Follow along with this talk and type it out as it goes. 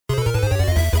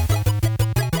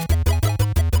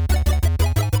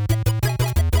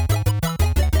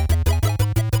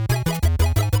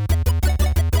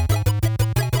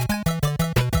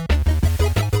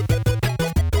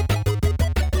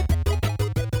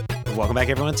Welcome back,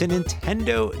 everyone, to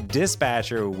Nintendo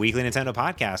Dispatcher, weekly Nintendo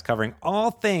podcast covering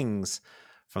all things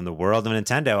from the world of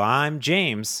Nintendo. I'm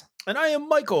James. And I am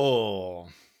Michael.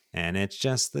 And it's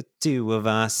just the two of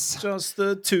us. Just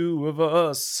the two of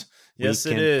us. Yes,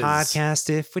 we it is. Podcast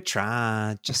if we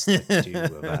try. Just the two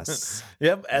of us.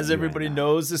 Yep. As everybody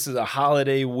knows, this is a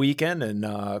holiday weekend,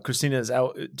 and Christina is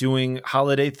out doing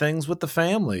holiday things with the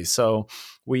family. So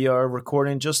we are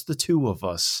recording just the two of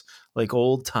us, like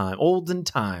olden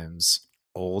times.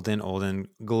 Old and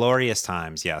glorious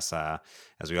times, yes.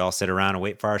 As we all sit around and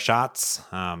wait for our shots.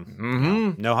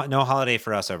 No holiday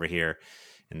for us over here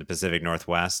in the Pacific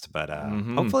Northwest, but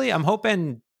hopefully, I'm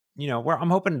hoping. I'm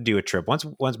hoping to do a trip once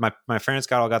my parents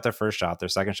got their first shot. Their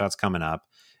second shot's coming up,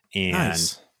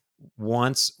 and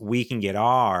once we can get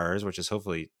ours, which is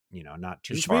hopefully not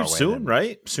too far away. Soon,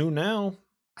 right? Soon now.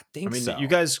 I think so. You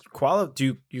guys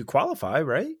do you qualify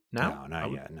right now? No,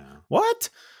 not yet. No. What?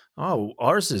 Oh,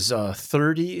 ours is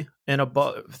 30 and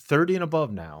above. 30 and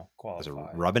above now.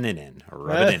 Rubbing it in.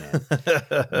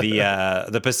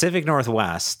 The Pacific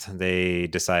Northwest, they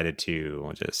decided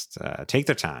to just take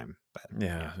their time. But,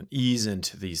 ease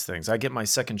into these things. I get my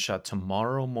second shot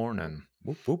tomorrow morning.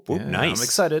 Whoop, whoop, whoop. Nice.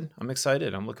 I'm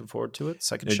excited. I'm looking forward to it.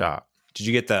 Second shot. Did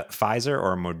you get the Pfizer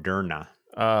or Moderna?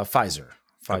 Pfizer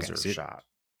Okay, shot.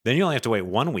 Then you only have to wait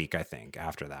 1 week, I think,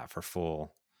 after that for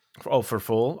full. Oh, for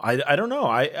full? I don't know.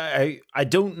 I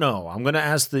don't know. I'm gonna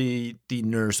ask the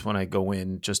nurse when I go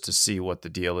in just to see what the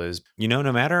deal is. No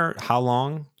matter how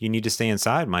long you need to stay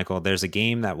inside, Michael, there's a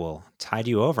game that will tide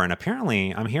you over, and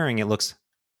apparently, I'm hearing it looks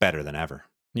better than ever.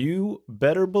 You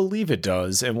better believe it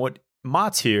does. And what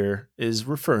Mott's here is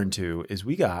referring to is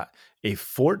we got a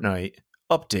Fortnite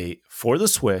update for the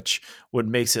Switch, what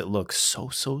makes it look so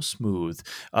smooth.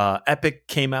 Epic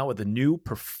came out with a new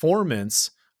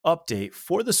performance update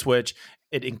for the Switch.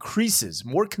 It increases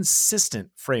more consistent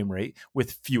frame rate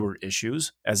with fewer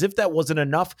issues. As if that wasn't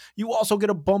enough, you also get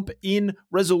a bump in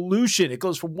resolution. It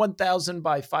goes from 1000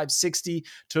 by 560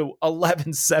 to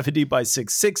 1170 by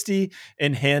 660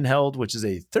 in handheld, which is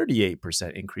a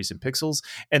 38% increase in pixels.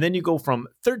 And then you go from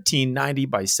 1390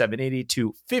 by 780 to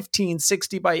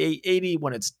 1560 by 880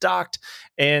 when it's docked.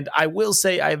 And I will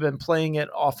say I've been playing it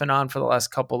off and on for the last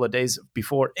couple of days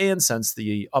before and since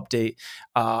the update.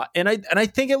 And I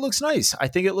think it looks nice. I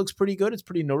think it looks pretty good. It's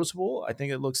pretty noticeable. I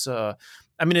think it looks, I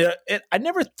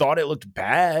never thought it looked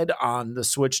bad on the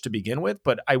Switch to begin with,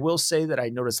 but I will say that I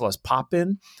noticed less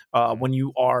pop-in when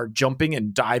you are jumping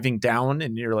and diving down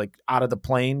and you're like out of the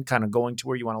plane, kind of going to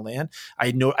where you want to land.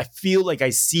 I feel like I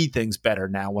see things better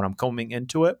now when I'm coming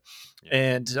into it. Yeah.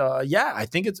 And I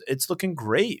think it's looking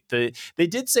great. They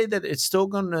did say that it's still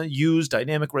going to use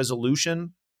dynamic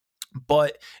resolution,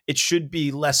 but it should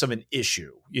be less of an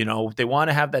issue. They want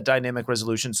to have that dynamic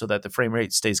resolution so that the frame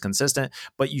rate stays consistent,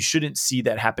 but you shouldn't see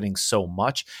that happening so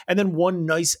much. And then one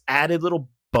nice added little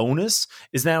bonus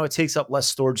is now it takes up less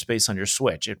storage space on your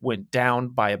Switch. It went down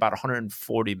by about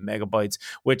 140 megabytes,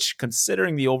 which,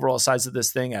 considering the overall size of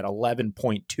this thing at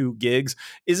 11.2 gigs,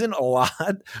 isn't a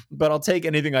lot, but I'll take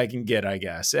anything I can get, I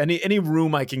guess. Any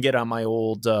room I can get on my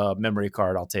old memory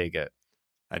card, I'll take it.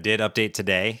 I did update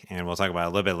today, and we'll talk about it a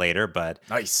little bit later, but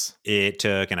nice. It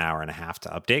took an hour and a half to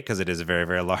update because it is a very,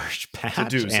 very large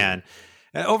patch and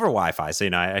over Wi-Fi. So,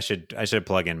 I should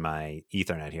plug in my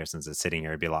Ethernet here since it's sitting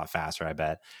here. It'd be a lot faster, I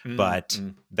bet. But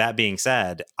that being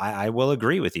said, I will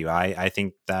agree with you. I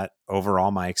think that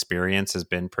overall my experience has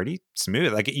been pretty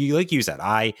smooth. Like you said,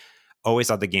 I always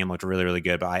thought the game looked really, really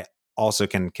good, but I also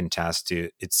can contest to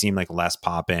it seemed like less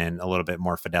pop-in, a little bit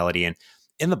more fidelity. And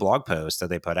in the blog post that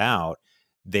they put out,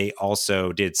 they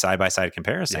also did side-by-side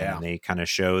comparison and they kind of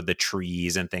showed the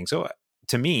trees and things. So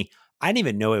to me, I didn't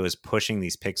even know it was pushing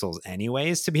these pixels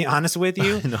anyways, to be honest with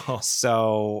you. No.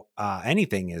 So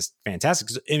anything is fantastic.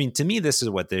 I mean, to me, this is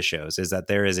what this shows is that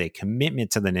there is a commitment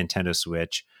to the Nintendo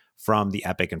Switch from the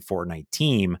Epic and Fortnite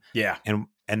team. Yeah.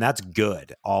 And that's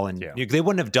good. They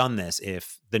wouldn't have done this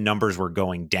if the numbers were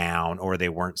going down or they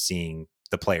weren't seeing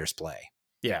the players play.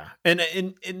 Yeah. And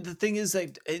the thing is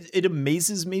that it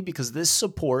amazes me because this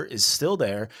support is still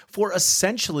there for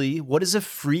essentially what is a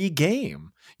free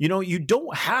game. You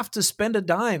don't have to spend a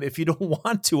dime if you don't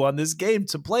want to on this game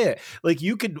to play it. Like,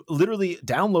 you could literally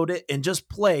download it and just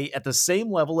play at the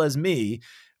same level as me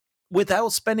without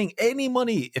spending any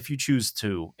money if you choose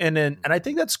to. And I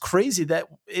think that's crazy that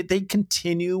they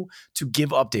continue to give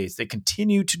updates. They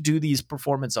continue to do these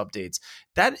performance updates.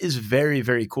 That is very,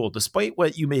 very cool. Despite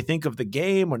what you may think of the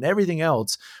game and everything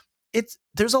else,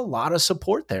 there's a lot of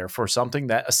support there for something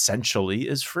that essentially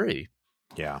is free.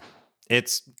 Yeah.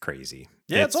 It's crazy.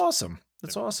 Yeah, it's awesome.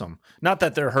 That's awesome. Not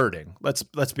that they're hurting. Let's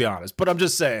be honest. But I'm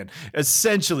just saying,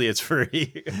 essentially, it's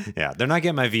free. Yeah, they're not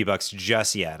getting my V-Bucks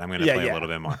just yet. I'm going to play a little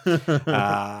bit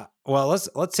more. Well,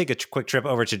 let's take a quick trip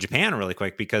over to Japan really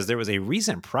quick, because there was a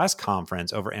recent press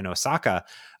conference over in Osaka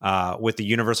with the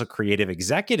Universal Creative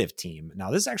Executive Team. Now,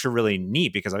 this is actually really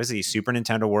neat because obviously Super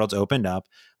Nintendo World's opened up.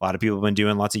 A lot of people have been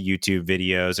doing lots of YouTube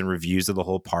videos and reviews of the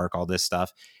whole park, all this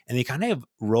stuff. And they kind of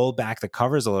rolled back the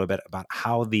covers a little bit about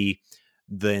how the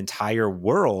entire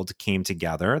world came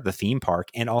together, the theme park,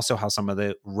 and also how some of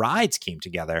the rides came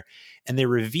together. And they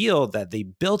revealed that they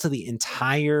built the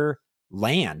entire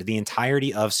land, the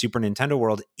entirety of Super Nintendo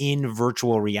World in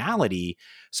virtual reality.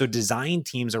 So design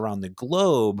teams around the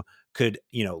globe could,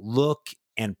 look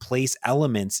and place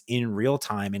elements in real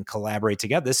time and collaborate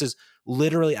together. This is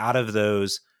literally out of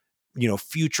those,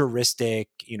 futuristic,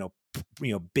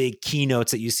 big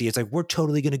keynotes that you see. It's like, we're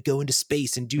totally going to go into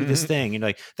space and do this thing. And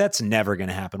like, that's never going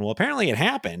to happen. Well, apparently it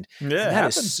happened. Yeah,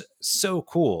 that is so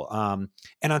cool.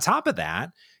 And on top of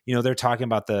that, they're talking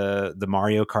about the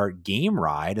Mario Kart game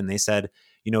ride. And they said,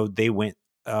 they went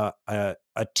a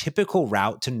typical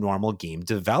route to normal game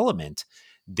development.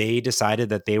 They decided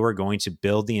that they were going to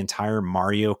build the entire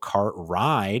Mario Kart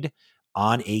ride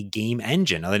on a game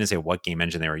engine. Now, they didn't say what game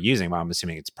engine they were using, but I'm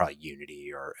assuming it's probably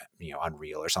Unity or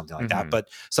Unreal or something like that, but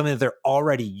something that they're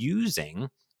already using.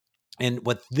 And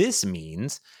what this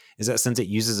means is that since it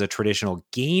uses a traditional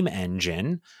game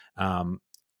engine,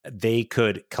 they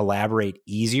could collaborate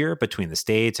easier between the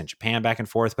States and Japan back and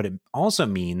forth, but it also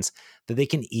means that they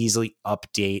can easily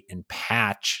update and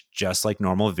patch just like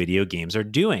normal video games are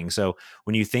doing. So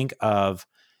when you think of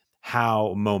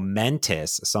how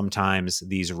momentous sometimes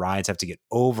these rides have to get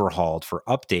overhauled for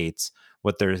updates,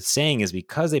 what they're saying is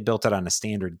because they built it on a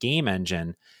standard game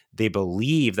engine, they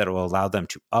believe that it will allow them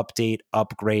to update,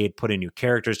 upgrade, put in new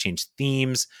characters, change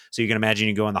themes. So you can imagine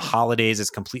you go in the holidays,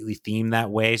 it's completely themed that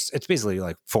way. It's basically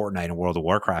like Fortnite and World of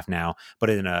Warcraft now,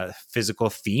 but in a physical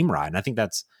theme ride. And I think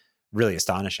that's really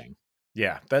astonishing.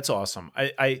 Yeah, that's awesome.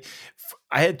 I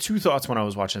had two thoughts when I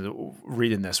was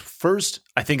reading this. First,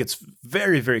 I think it's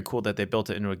very, very cool that they built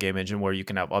it into a game engine where you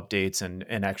can have updates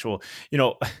and actual,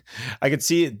 I could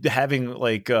see it having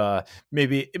like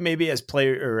maybe as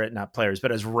not players,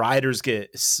 but as riders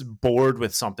get bored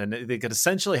with something, they could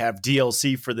essentially have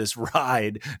DLC for this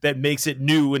ride that makes it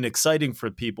new and exciting for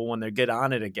people when they get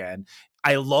on it again.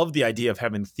 I love the idea of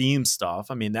having theme stuff.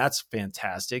 I mean, that's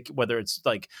fantastic, whether it's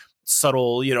like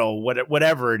subtle,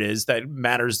 whatever it is that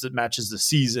matters, that matches the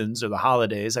seasons or the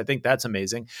holidays. I think that's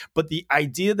amazing. But the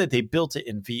idea that they built it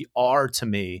in VR to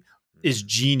me is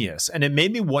genius. And it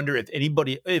made me wonder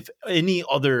if any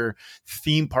other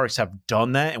theme parks have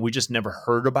done that and we just never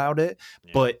heard about it.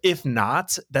 Yeah. But if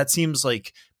not, that seems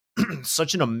like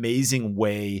such an amazing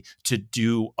way to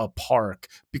do a park,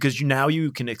 because now you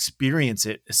can experience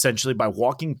it essentially by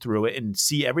walking through it and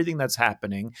see everything that's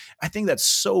happening. I think that's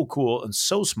so cool and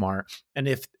so smart. And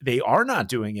if they are not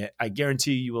doing it, I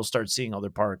guarantee you will start seeing other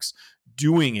parks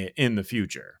doing it in the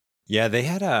future. Yeah, they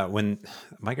had when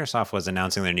Microsoft was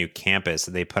announcing their new campus,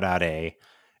 they put out an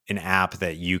app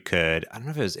that you could, I don't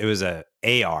know if it was a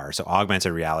AR, so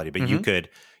augmented reality, but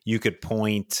you could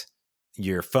point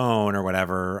your phone or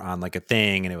whatever on like a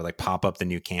thing and it would like pop up the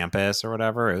new campus or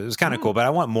whatever. It was kind of cool, but I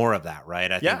want more of that, right?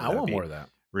 I want more of that.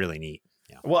 Really neat.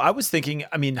 Yeah. Well, I was thinking,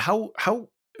 I mean, how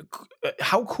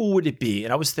cool would it be?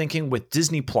 And I was thinking with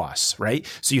Disney Plus, right?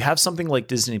 So you have something like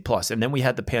Disney Plus, and then we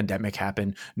had the pandemic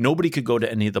happen. Nobody could go to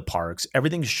any of the parks.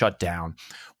 Everything's shut down.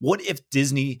 What if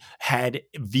Disney had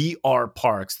VR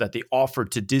parks that they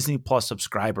offered to Disney Plus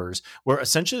subscribers, where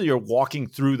essentially you're walking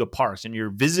through the parks and you're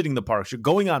visiting the parks, you're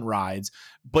going on rides,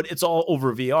 but it's all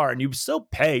over VR and you still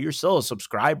pay. You're still a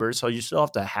subscriber, so you still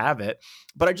have to have it.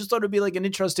 But I just thought it'd be like an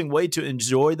interesting way to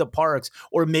enjoy the parks,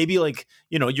 or maybe like,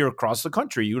 you're across the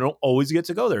country. You don't always get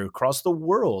to go there, across the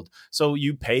world. So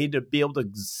you pay to be able to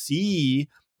see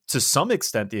to some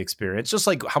extent the experience. Just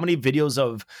like how many videos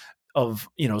of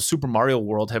Super Mario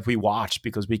World have we watched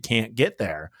because we can't get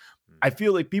there? I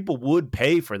feel like people would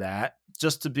pay for that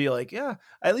just to be like, yeah,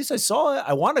 at least I saw it.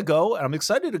 I want to go and I'm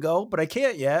excited to go, but I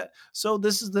can't yet. So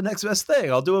this is the next best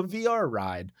thing. I'll do a VR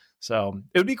ride. So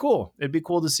it would be cool. It'd be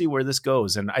cool to see where this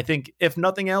goes. And I think if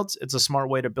nothing else, it's a smart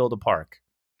way to build a park.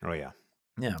 Oh yeah.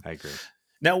 Yeah. I agree.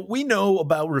 Now, we know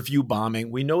about review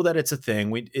bombing. We know that it's a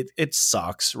thing. It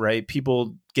sucks, right?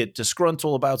 People get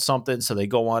disgruntled about something, so they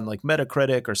go on like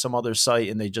Metacritic or some other site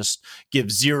and they just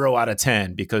give 0 out of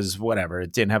 10 because whatever,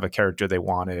 it didn't have a character they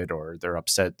wanted, or they're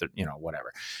upset that,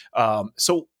 whatever.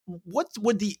 So what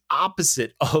would the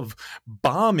opposite of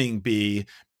bombing be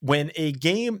when a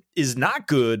game is not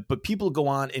good, but people go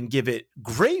on and give it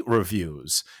great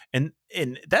reviews? And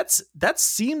And that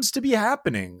seems to be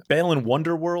happening. Balan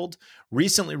Wonderworld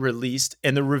recently released,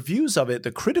 and the reviews of it,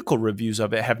 the critical reviews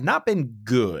of it, have not been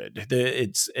good.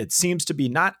 It seems to be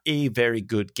not a very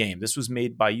good game. This was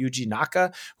made by Yuji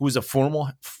Naka, who is a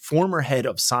former head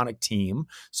of Sonic Team,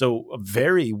 so a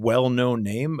very well-known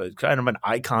name, kind of an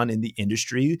icon in the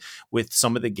industry with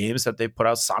some of the games that they put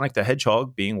out, Sonic the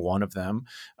Hedgehog being one of them.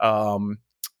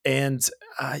 This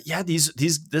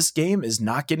game is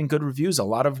not getting good reviews. A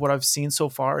lot of what I've seen so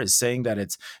far is saying that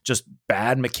it's just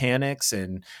bad mechanics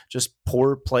and just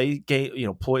poor play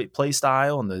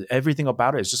style, and everything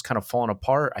about it is just kind of falling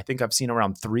apart. I think I've seen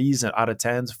around 3s out of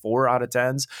 10s, 4 out of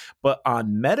 10s, but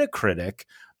on Metacritic,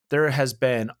 there has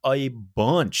been a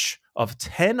bunch of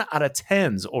 10 out of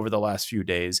 10s over the last few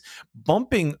days,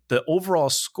 bumping the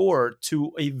overall score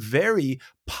to a very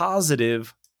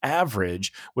positive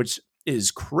average, which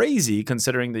is crazy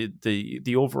considering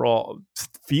the overall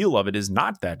feel of it is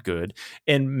not that good.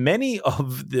 And many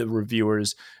of the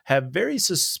reviewers have very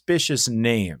suspicious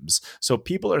names. So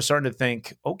people are starting to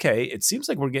think, okay, it seems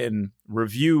like we're getting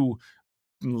review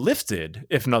lifted,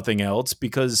 if nothing else,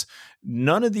 because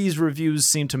none of these reviews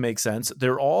seem to make sense.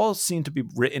 They're all seem to be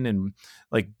written in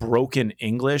like broken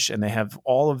English, and they have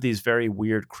all of these very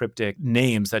weird cryptic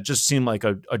names that just seem like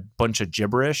a bunch of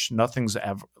gibberish. Nothing's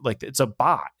ever like, it's a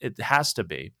bot. It has to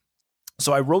be.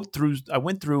 So I went through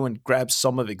and grabbed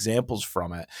some of examples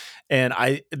from it, and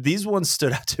these ones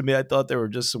stood out to me. I thought they were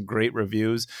just some great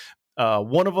reviews.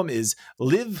 One of them is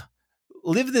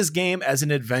Live this game as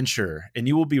an adventure, and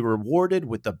you will be rewarded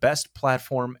with the best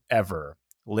platform ever.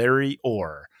 Larry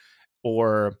Orr.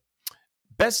 Or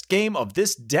best game of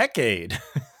this decade.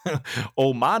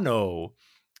 Omano.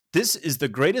 This is the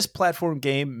greatest platform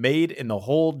game made in the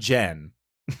whole gen.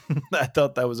 I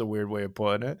thought that was a weird way of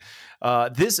putting it.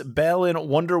 This Balan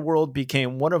Wonderworld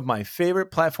became one of my favorite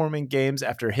platforming games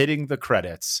after hitting the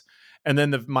credits. And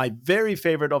then my very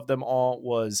favorite of them all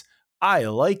was I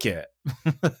like it.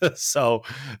 So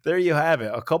there you have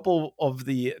it. A couple of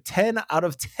the 10 out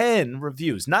of 10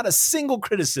 reviews. Not a single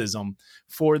criticism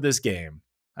for this game.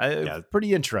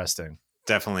 Pretty interesting.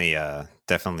 Definitely a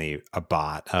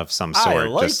bot of some sort. I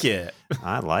like it.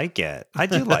 I like it. I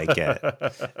do like it.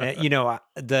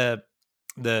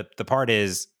 The part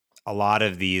is a lot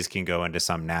of these can go into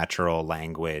some natural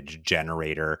language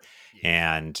generator.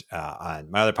 And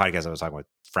on my other podcast, I was talking with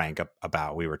Frank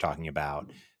about, we were talking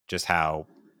about just how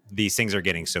these things are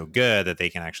getting so good that they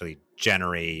can actually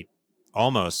generate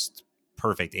almost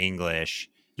perfect English.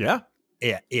 Yeah.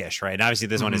 Ish, right? And obviously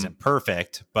this one isn't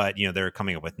perfect, but they're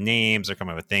coming up with names, they're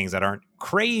coming up with things that aren't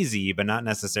crazy, but not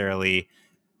necessarily,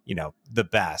 the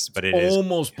best, but it is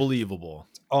almost believable.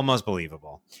 It's almost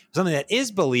believable. Something that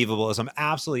is believable is some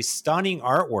absolutely stunning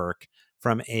artwork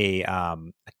from a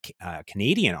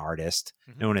Canadian artist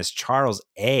known as Charles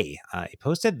A. He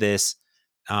posted this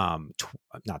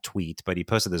not tweet, but he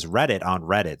posted this Reddit on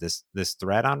Reddit, this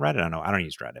thread on Reddit. I don't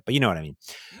use Reddit, but you know what I mean.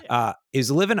 Yeah.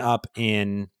 Is living up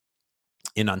in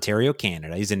Ontario,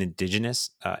 Canada. He's an Indigenous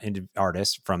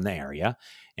artist from the area,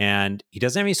 and he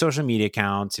doesn't have any social media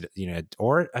accounts,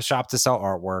 or a shop to sell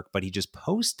artwork, but he just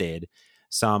posted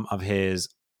some of his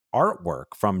artwork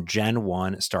from Gen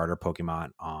 1 starter Pokemon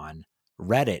on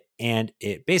Reddit, and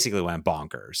it basically went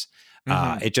bonkers.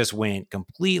 It just went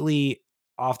completely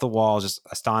off the wall, just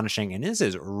astonishing. And this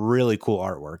is really cool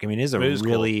artwork. I mean, it is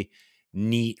really cool,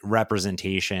 neat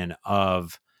representation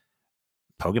of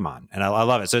Pokemon, and I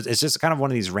love it. So it's just kind of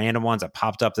one of these random ones that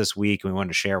popped up this week, and we wanted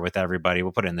to share it with everybody.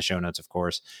 We'll put it in the show notes, of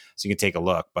course, so you can take a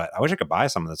look. But I wish I could buy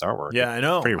some of this artwork. Yeah, I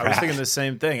know. I was thinking the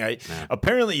same thing.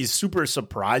 Apparently he's super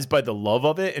surprised by the love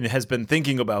of it, and has been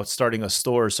thinking about starting a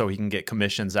store so he can get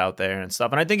commissions out there and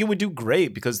stuff. And I think it would do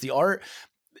great because the art,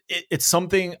 it's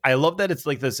something I love, that it's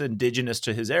like this indigenous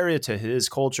to his area, to his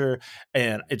culture,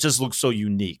 and it just looks so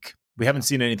unique. We haven't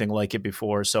seen anything like it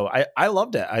before, so I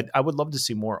loved it. I would love to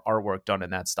see more artwork done in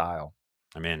that style.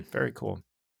 I'm in. Very cool.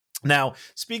 Now,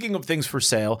 speaking of things for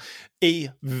sale, a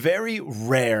very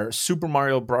rare Super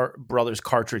Mario Brothers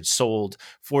cartridge sold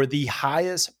for the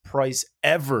highest price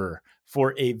ever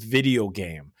for a video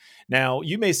game. Now,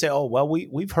 you may say, "Oh, well,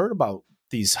 we've heard about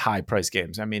these high price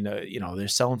games. I mean, they're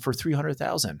selling for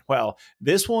 $300,000." Well,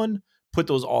 this one put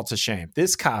those all to shame.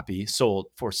 This copy sold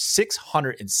for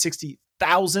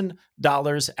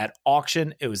 $660,000 at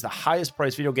auction. It was the highest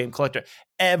priced video game collector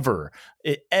ever.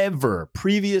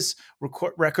 Previous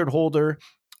record holder,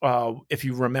 if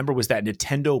you remember, was that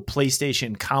Nintendo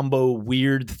PlayStation combo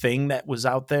weird thing that was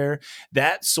out there.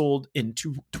 That sold in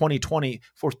 2020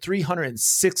 for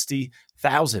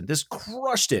 $360,000. This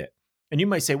crushed it. And you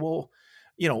might say, well,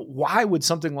 why would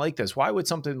something like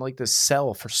this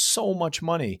sell for so much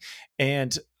money?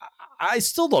 And I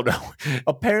still don't know.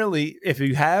 Apparently, if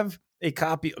you have a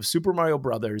copy of Super Mario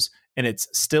Brothers and it's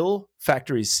still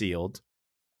factory sealed,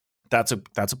 that's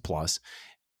a plus.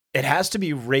 It has to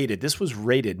be rated. This was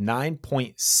rated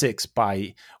 9.6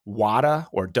 by WATA,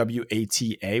 or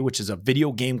WATA, which is a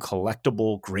video game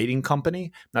collectible grading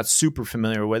company. Not super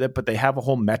familiar with it, but they have a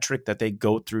whole metric that they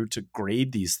go through to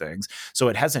grade these things. So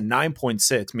it has a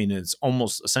 9.6, meaning it's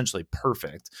almost essentially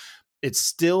perfect. It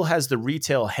still has the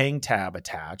retail hang tab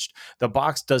attached. The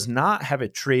box does not have a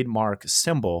trademark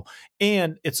symbol,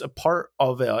 and it's a part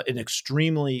of an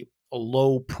extremely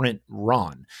low print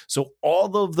run. So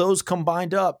all of those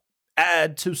combined up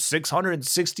add to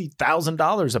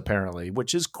 $660,000 apparently,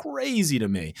 which is crazy to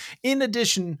me. In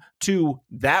addition to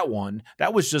that one,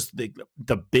 that was just the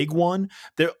big one.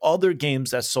 There are other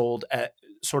games that sold at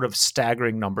sort of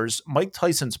staggering numbers. Mike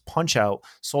Tyson's Punch-Out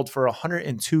sold for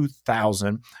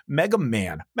 $102,000, Mega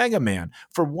Man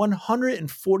for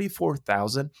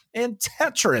 $144,000, and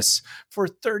Tetris for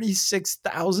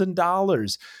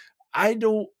 $36,000. I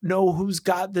don't know who's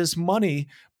got this money,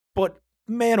 but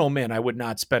man, oh man, I would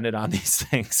not spend it on these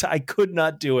things. I could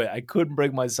not do it. I couldn't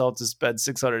bring myself to spend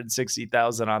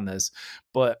 $660,000 on this,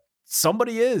 but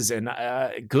somebody is, and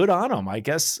good on them, I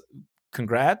guess.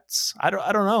 Congrats. I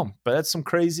don't know, but that's some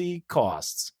crazy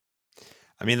costs.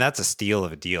 I mean, that's a steal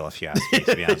of a deal, if you ask me,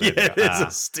 to be honest with you. It's a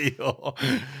steal.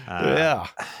 Yeah.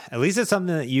 At least it's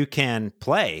something that you can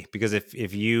play, because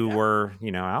if you were,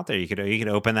 out there, you could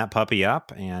open that puppy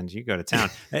up and you go to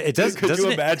town. It does. Could you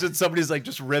imagine somebody's like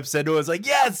just rips into it? It's like,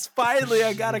 yes, finally,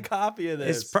 I got a copy of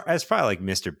this. It's probably like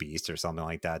Mr. Beast or something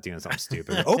like that, doing something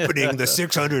stupid. Opening the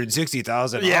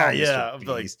 660,000. Yeah.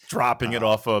 Like dropping it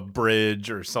off a bridge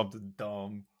or something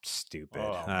dumb. Stupid.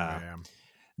 Oh, man.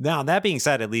 Now, that being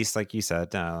said, at least like you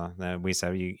said, we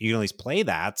said you can at least play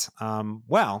that.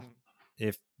 Well,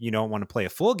 if you don't want to play a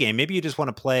full game, maybe you just want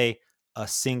to play a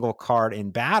single card in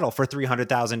battle for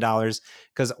 $300,000,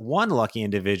 because one lucky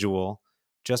individual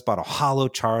just bought a Holo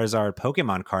Charizard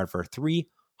Pokemon card for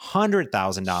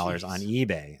 $300,000 on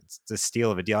eBay. It's a steal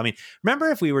of a deal. I mean, remember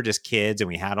if we were just kids and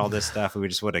we had all this stuff, we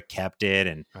just would have kept it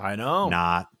and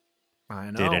not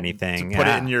did anything. To put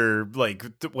it in your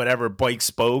whatever bike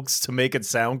spokes to make it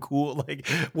sound cool. Like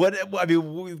what? I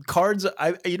mean, cards.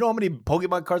 You know how many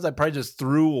Pokemon cards I probably just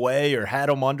threw away or had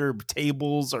them under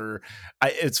tables.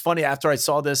 It's funny. After I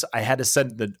saw this, I had to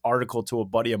send the article to a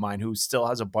buddy of mine who still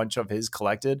has a bunch of his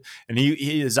collected, and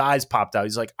his eyes popped out.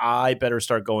 He's like, I better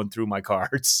start going through my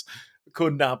cards.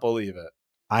 Could not believe it.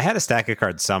 I had a stack of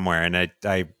cards somewhere, and I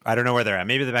don't know where they're at.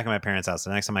 Maybe the back of my parents' house.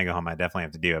 The next time I go home, I definitely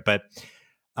have to do it. But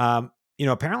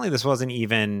apparently this wasn't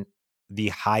even the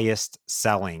highest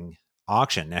selling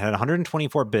auction. It had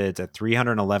 124 bids at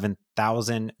 $311,800,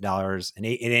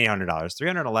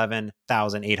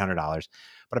 $311,800.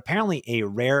 But apparently a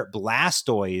rare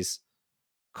Blastoise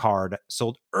card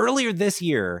sold earlier this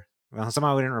year. Well,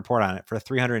 somehow we didn't report on it, for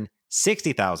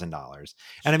 $360,000.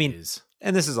 And I mean,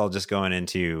 and this is all just going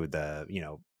into the,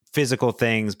 physical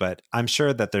things, but I'm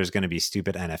sure that there's going to be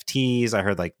stupid NFTs. I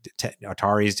heard like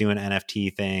Atari's doing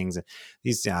NFT things.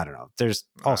 These, I don't know. There's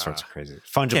all sorts of crazy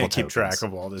fungible. Can't keep track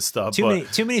of all this stuff. Too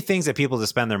many things that people to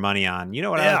spend their money on. You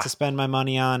know what I like to spend my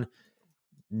money on?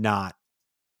 Not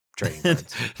trading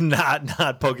cards. not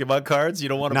Pokemon cards. You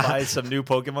don't want to buy some new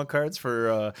Pokemon cards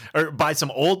for, or buy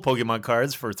some old Pokemon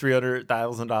cards for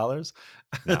 $300,000.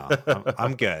 No,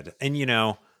 I'm good. And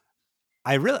yeah.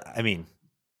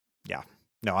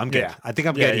 No, I'm good. Yeah. I think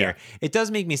I'm good here. It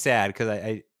does make me sad because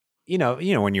I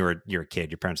when you're a kid,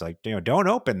 your parents are like, don't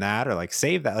open that, or like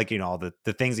save that, like, all the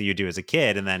things that you do as a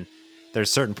kid. And then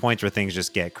there's certain points where things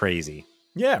just get crazy.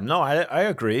 Yeah, no, I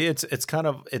agree. It's kind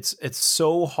of, it's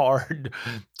so hard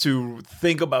to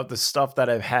think about the stuff that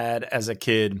I've had as a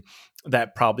kid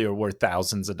that probably are worth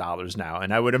thousands of dollars now.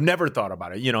 And I would have never thought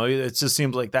about it. It just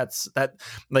seems like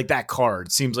that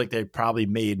card seems like they probably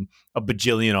made a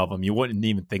bajillion of them. You wouldn't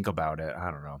even think about it.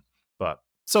 I don't know, but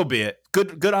so be it.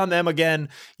 Good on them again.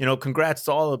 Congrats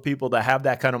to all the people that have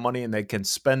that kind of money and they can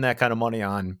spend that kind of money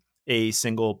on a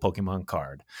single Pokemon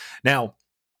card. Now,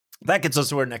 that gets us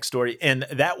to our next story, and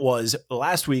that was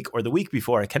last week or the week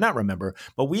before, I cannot remember,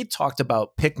 but we talked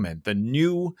about Pikmin, the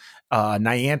new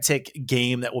Niantic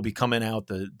game that will be coming out,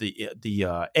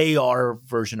 the AR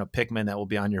version of Pikmin that will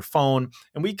be on your phone,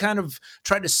 and we kind of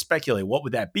tried to speculate, what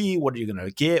would that be? What are you going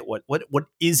to get? What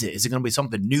is it? Is it going to be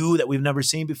something new that we've never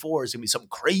seen before? Is it going to be something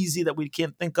crazy that we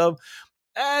can't think of?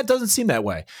 It doesn't seem that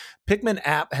way. Pikmin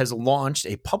app has launched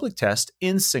a public test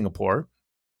in Singapore.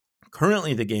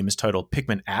 Currently, the game is titled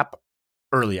Pikmin App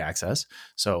Early Access.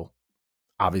 So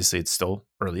Obviously, it's still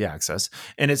early access.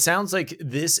 And it sounds like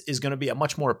this is going to be a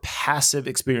much more passive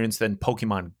experience than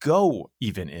Pokemon Go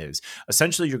even is.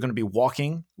 Essentially, you're going to be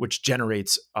walking, which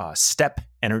generates step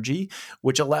energy,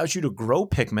 which allows you to grow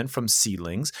Pikmin from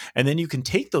seedlings. And then you can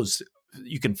feed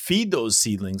those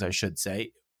seedlings, I should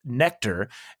say, nectar,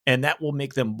 and that will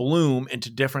make them bloom into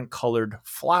different colored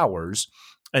flowers.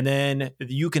 And then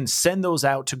you can send those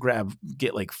out to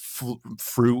get like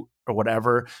fruit or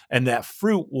whatever. And that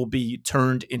fruit will be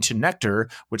turned into nectar,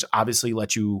 which obviously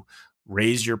lets you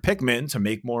raise your Pikmin to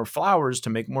make more flowers, to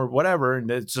make more whatever.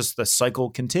 And it's just the cycle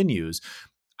continues.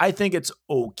 I think it's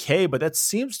okay, but that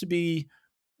seems to be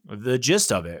the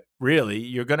gist of it. Really,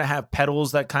 you're going to have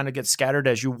petals that kind of get scattered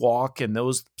as you walk, and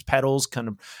those petals kind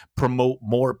of promote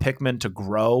more Pikmin to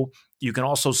grow. You can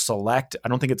also select, I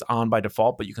don't think it's on by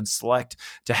default, but you can select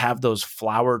to have those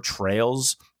flower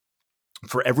trails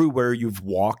for everywhere you've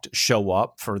walked show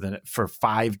up for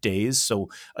 5 days. So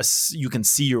you can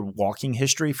see your walking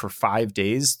history for 5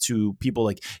 days to people.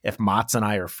 Like if Mats and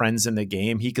I are friends in the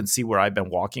game, he can see where I've been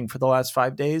walking for the last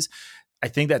 5 days. I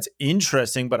think that's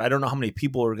interesting, but I don't know how many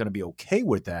people are going to be okay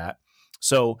with that.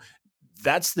 So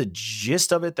that's the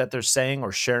gist of it that they're saying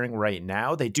or sharing right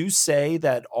now. They do say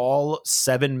that all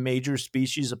 7 major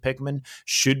species of Pikmin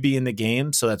should be in the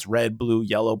game. So that's red, blue,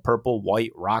 yellow, purple,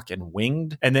 white, rock, and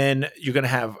winged. And then you're going to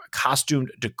have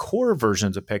costumed decor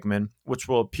versions of Pikmin, which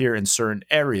will appear in certain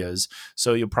areas.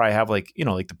 So you'll probably have like the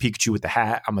Pikachu with the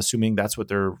hat. I'm assuming that's what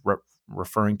they're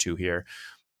referring to here.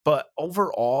 But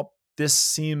overall, this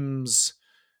seems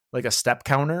like a step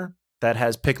counter that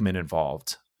has Pikmin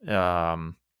involved.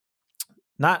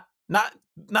 Not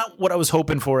what I was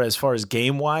hoping for as far as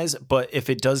game wise, but if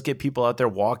it does get people out there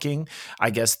walking,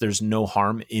 I guess there's no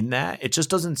harm in that. It just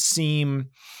doesn't seem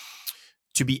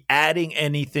to be adding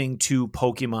anything to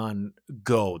Pokemon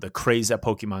Go, the craze that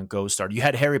Pokemon Go started. You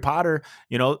had Harry Potter,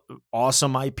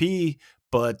 awesome IP,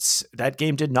 but that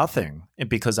game did nothing. And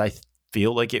because I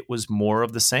feel like it was more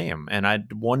of the same. And I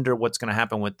wonder what's going to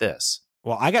happen with this.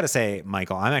 Well, I got to say,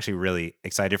 Michael, I'm actually really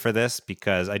excited for this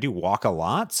because I do walk a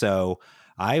lot. So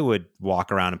I would walk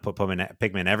around and put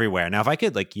Pikmin everywhere. Now, if I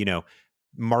could,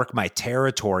 mark my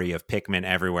territory of Pikmin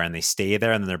everywhere and they stay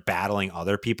there and then they're battling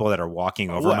other people that are walking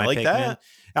over my Pikmin. That.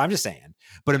 I'm just saying.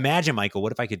 But imagine, Michael,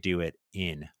 what if I could do it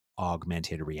in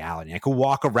augmented reality? I could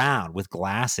walk around with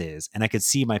glasses and I could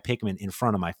see my Pikmin in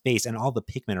front of my face and all the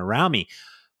Pikmin around me.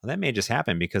 Well, that may just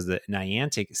happen because the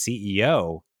Niantic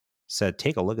CEO said,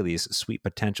 take a look at these sweet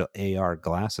potential AR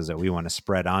glasses that we want to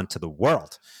spread onto the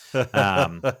world.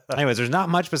 Anyways, there's not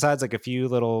much besides like a few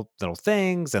little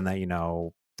things, and that,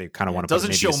 they kind of want to put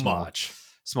maybe show a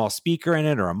small speaker in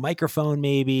it or a microphone.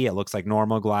 Maybe it looks like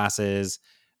normal glasses.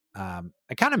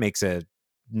 It kind of makes a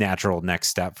natural next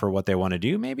step for what they want to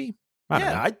do. Maybe.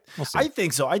 I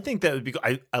think so. I think that would be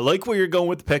good. I like where you're going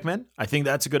with the Pikmin. I think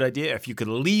that's a good idea. If you could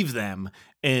leave them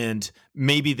and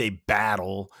maybe they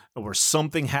battle or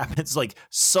something happens, like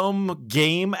some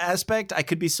game aspect, I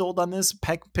could be sold on this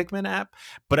Pikmin app.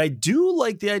 But I do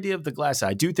like the idea of the glass.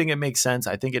 I do think it makes sense.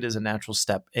 I think it is a natural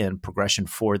step and progression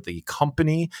for the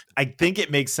company. I think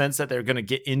it makes sense that they're going to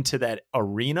get into that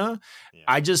arena. Yeah.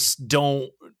 I just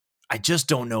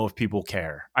don't know if people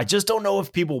care. I just don't know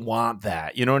if people want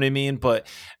that. You know what I mean? But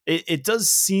it does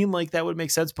seem like that would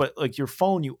make sense. But like your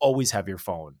phone, you always have your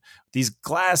phone. These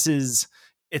glasses,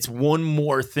 it's one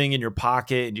more thing in your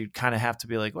pocket. And you kind of have to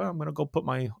be like, well, I'm going to go put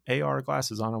my AR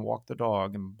glasses on and walk the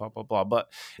dog and blah, blah, blah. But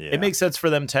It makes sense for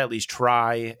them to at least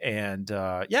try. And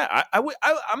I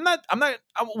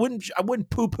wouldn't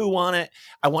poo-poo on it.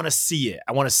 I want to see it.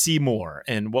 I want to see more.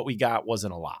 And what we got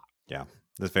wasn't a lot. Yeah,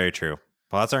 that's very true.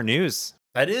 Well, that's our news.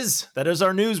 That is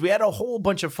our news. We had a whole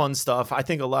bunch of fun stuff. I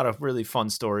think a lot of really fun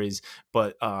stories,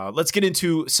 but let's get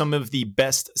into some of the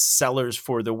best sellers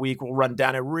for the week. We'll run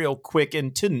down it real quick.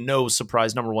 And to no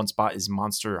surprise, number 1 spot is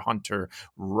Monster Hunter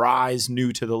Rise,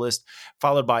 new to the list,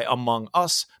 followed by Among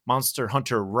Us. Monster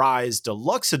Hunter Rise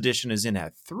Deluxe Edition is in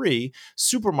at 3.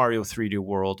 Super Mario 3D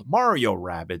World, Mario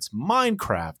Rabbids,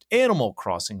 Minecraft, Animal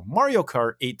Crossing, Mario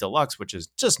Kart 8 Deluxe, which has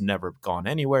just never gone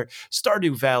anywhere,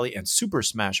 Stardew Valley, and Super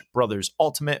Smash Bros.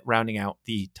 Ultimate, rounding out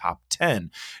the top 10.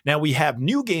 Now we have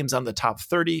new games on the top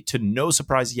 30. To no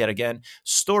surprise yet again,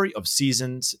 Story of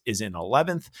Seasons is in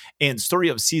 11th, and Story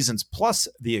of Seasons Plus,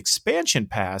 the expansion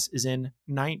pass, is in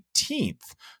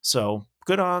 19th. So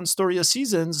good on Story of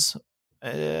Seasons.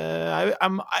 I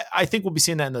think we'll be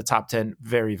seeing that in the top 10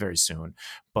 very, very soon.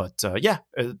 But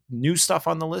new stuff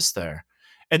on the list there.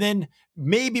 And then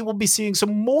maybe we'll be seeing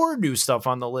some more new stuff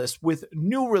on the list with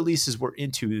new releases we're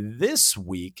into this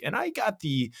week. And I got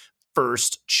the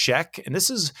first check, and this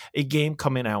is a game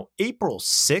coming out April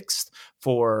 6th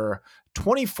for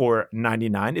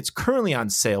 $24.99. It's currently on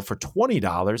sale for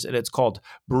 $20, and it's called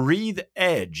Breathe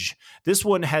Edge. This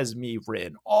one has me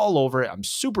written all over it. I'm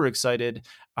super excited.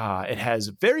 It has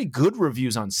very good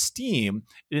reviews on Steam,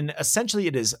 and essentially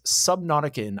it is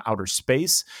Subnautica in outer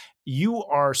space. You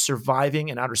are surviving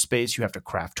in outer space. You have to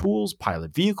craft tools,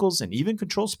 pilot vehicles, and even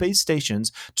control space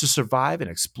stations to survive and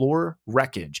explore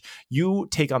wreckage. You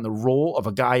take on the role of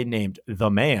a guy named The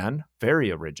Man,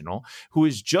 very original, who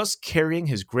is just carrying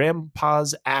his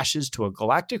grandpa's ashes to a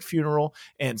galactic funeral,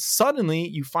 and suddenly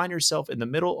you find yourself in the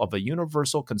middle of a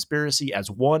universal conspiracy, as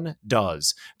one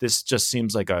does. This just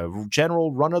seems like a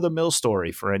general run-of-the-mill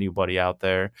story for anybody out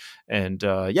there. And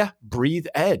Breathe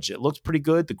Edge. It looks pretty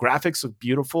good. The graphics look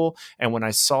beautiful. And when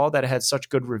I saw that it had such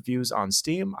good reviews on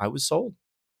Steam, I was sold.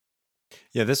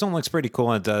 Yeah, this one looks pretty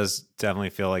cool, and it does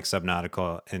definitely feel like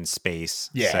Subnautica in space.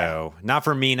 Yeah. So not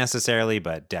for me necessarily,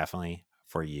 but definitely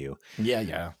for you.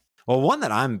 Yeah. Well, one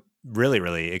that I'm really,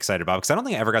 really excited about, because I don't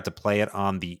think I ever got to play it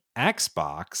on the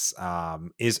Xbox,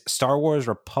 is Star Wars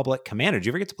Republic Commando. Did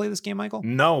you ever get to play this game, Michael?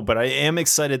 No, but I am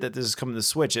excited that this is coming to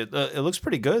Switch. It looks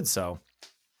pretty good, so...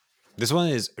 This one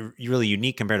is really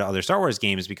unique compared to other Star Wars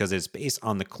games because it's based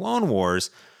on the Clone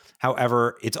Wars.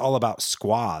 However, it's all about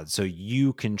squads. So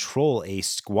you control a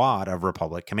squad of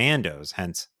Republic commandos,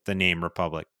 hence the name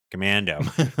Republic Commando.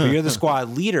 You're the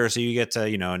squad leader, so you get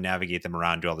to, navigate them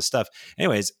around, do all this stuff.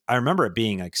 Anyways, I remember it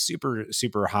being like super,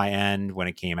 super high end when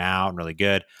it came out and really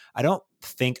good. I don't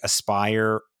think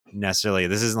Aspire necessarily,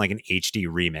 this isn't like an HD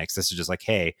remix. This is just like,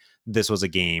 hey, this was a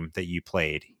game that you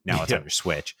played. Now it's on your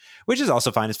Switch, which is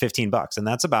also fine. It's $15. And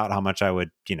that's about how much I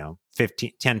would,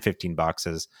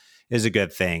 $15 is a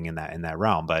good thing in that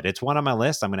realm. But it's one on my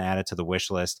list. I'm going to add it to the wish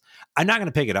list. I'm not going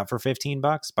to pick it up for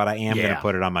 $15, but I am going to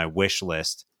put it on my wish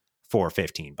list for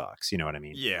 $15. You know what I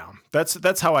mean? Yeah,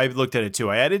 that's how I looked at it too.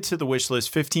 I added to the wish list.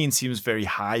 15 seems very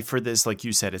high for this. Like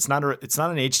you said, it's not an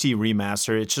HD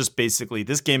remaster. It's just basically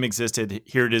this game existed.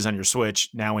 Here it is on your Switch.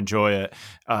 Now enjoy it.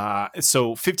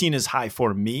 So 15 is high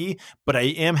for me, but I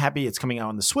am happy it's coming out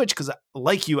on the Switch because,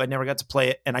 like you, I never got to play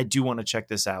it, and I do want to check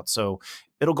this out. So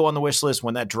it'll go on the wish list.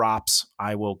 When that drops,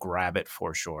 I will grab it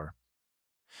for sure.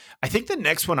 I think the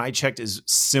next one I checked is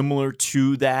similar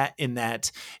to that in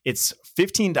that it's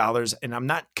 $15, and I'm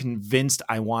not convinced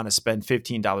I want to spend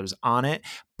 $15 on it,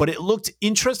 but it looked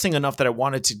interesting enough that I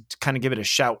wanted to kind of give it a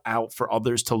shout out for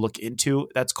others to look into.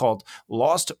 That's called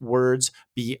Lost Words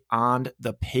Beyond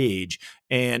the Page.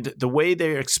 And the way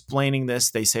they're explaining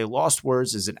this, they say Lost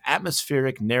Words is an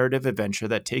atmospheric narrative adventure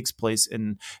that takes place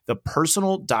in the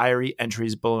personal diary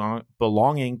entries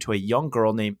belonging to a young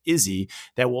girl named Izzy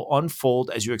that will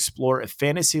unfold as you explore a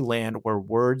fantasy land where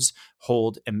words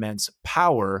hold immense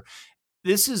power.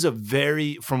 This is a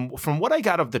very, from what I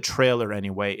got of the trailer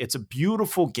anyway, it's a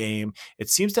beautiful game.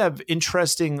 It seems to have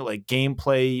interesting like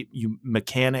gameplay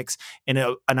mechanics, and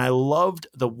I loved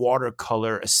the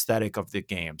watercolor aesthetic of the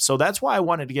game. So that's why I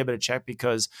wanted to give it a check,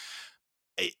 because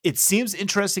it seems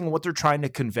interesting what they're trying to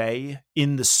convey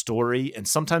in the story. And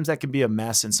sometimes that can be a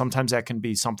mess, and sometimes that can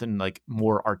be something like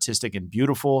more artistic and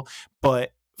beautiful.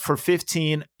 But for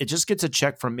 15, it just gets a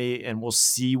check from me, and we'll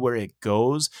see where it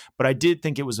goes. But I did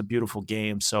think it was a beautiful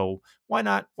game, so why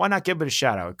not give it a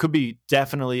shout out? It could be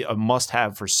definitely a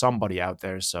must-have for somebody out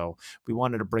there, so we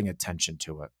wanted to bring attention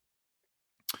to it.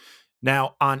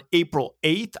 Now, on April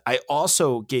 8th, I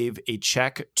also gave a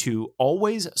check to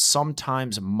Always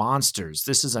Sometimes Monsters.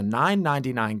 This is a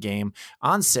 $9.99 game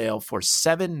on sale for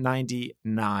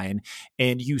 $7.99,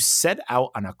 and you set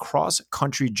out on a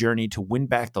cross-country journey to win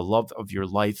back the love of your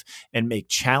life and make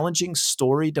challenging,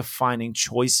 story-defining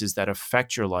choices that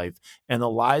affect your life and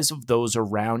the lives of those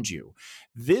around you.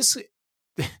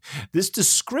 This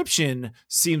description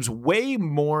seems way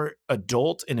more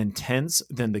adult and intense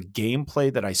than the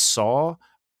gameplay that I saw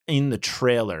in the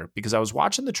trailer, because I was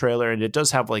watching the trailer and it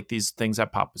does have like these things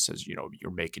that pop. It says,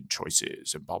 you're making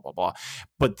choices and blah, blah, blah.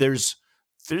 But there's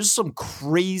some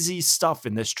crazy stuff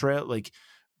in this trailer. Like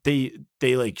they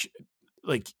like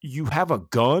you have a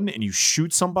gun and you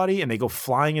shoot somebody and they go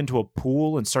flying into a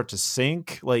pool and start to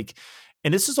sink.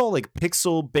 And this is all like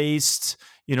pixel based,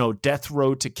 Death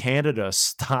Road to Canada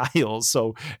style.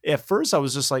 So at first I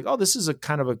was just like, oh, this is a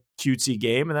kind of a cutesy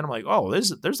game. And then I'm like, oh,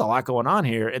 there's a lot going on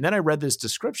here. And then I read this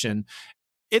description.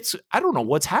 I don't know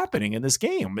what's happening in this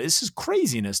game. This is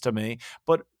craziness to me,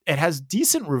 but it has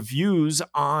decent reviews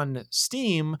on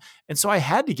Steam. And so I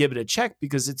had to give it a check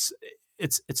because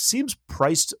it seems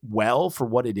priced well for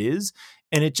what it is.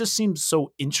 And it just seems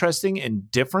so interesting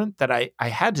and different that I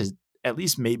had to at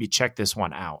least maybe check this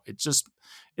one out.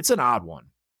 It's an odd one.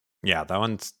 Yeah, that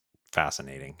one's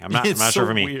fascinating. I'm not so sure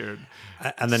for me. Weird.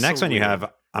 And the next one you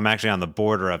have, I'm actually on the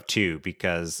border of too,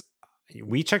 because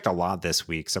we checked a lot this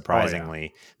week, surprisingly.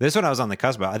 Oh, yeah. This one I was on the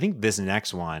cusp about. I think this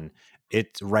next one,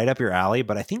 it's right up your alley,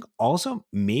 but I think also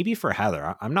maybe for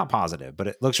Heather. I'm not positive, but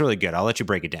it looks really good. I'll let you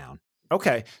break it down.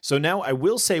 Okay, so now I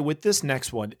will say with this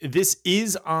next one, this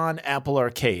is on Apple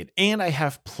Arcade, and I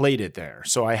have played it there.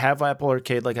 So I have Apple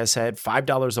Arcade, like I said,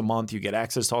 $5 a month. You get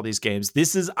access to all these games.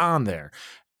 This is on there.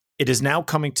 It is now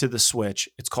coming to the Switch.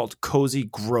 It's called Cozy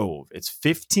Grove. It's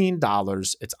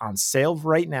 $15. It's on sale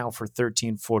right now for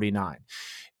 $13.49.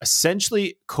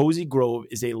 Essentially, Cozy Grove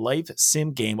is a life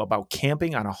sim game about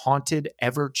camping on a haunted,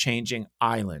 ever-changing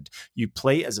island. You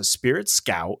play as a spirit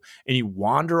scout, and you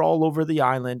wander all over the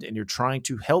island, and you're trying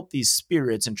to help these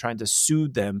spirits and trying to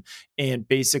soothe them and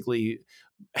basically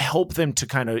help them to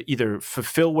kind of either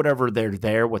fulfill whatever they're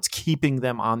there, what's keeping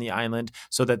them on the island,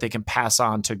 so that they can pass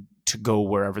on to go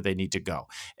wherever they need to go.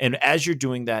 And as you're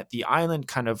doing that, the island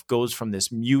kind of goes from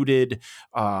this muted,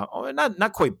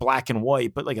 not quite black and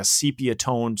white, but like a sepia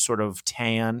tone sort of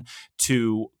tan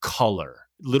to color.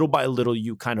 Little by little,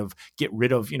 you kind of get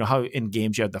rid of, how in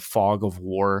games you have the fog of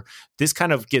war. This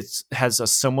kind of has a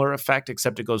similar effect,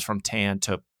 except it goes from tan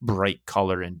to bright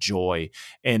color and joy.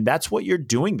 And that's what you're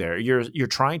doing there. You're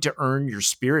trying to earn your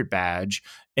spirit badge.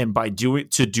 And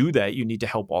to do that, you need to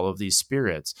help all of these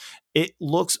spirits. It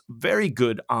looks very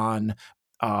good on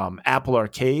Apple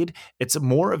Arcade. It's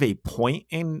more of a point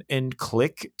and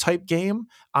click type game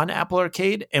on Apple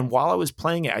Arcade. And while I was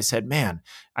playing it, I said, man,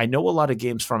 I know a lot of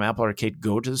games from Apple Arcade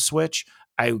go to the Switch.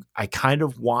 I kind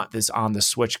of want this on the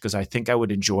Switch because I think I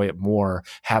would enjoy it more,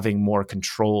 having more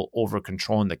control over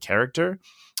controlling the character.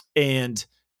 And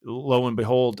lo and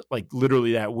behold, like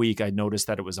literally that week, I noticed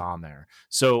that it was on there.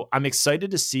 So I'm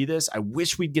excited to see this. I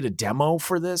wish we'd get a demo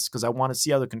for this because I want to see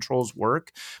how the controls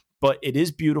work. But it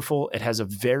is beautiful. It has a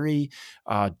very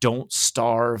don't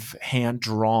starve,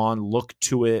 hand-drawn look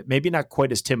to it. Maybe not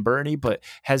quite as Tim Burton-y, but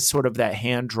has sort of that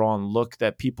hand-drawn look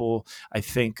that people, I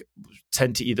think,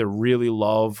 tend to either really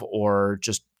love or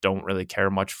just don't really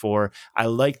care much for. I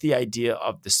like the idea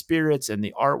of the spirits and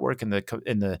the artwork and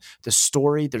the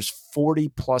story. There's 40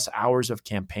 plus hours of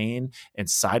campaign and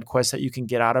side quests that you can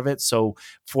get out of it. So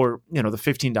for, the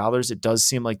 $15, it does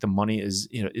seem like the money is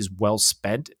well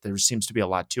spent. There seems to be a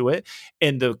lot to it.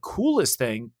 And the coolest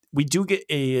thing, we do get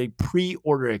a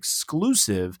pre-order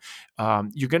exclusive.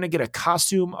 You're going to get a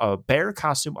costume, a bear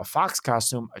costume, a fox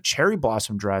costume, a cherry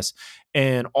blossom dress,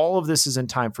 and all of this is in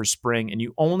time for spring. And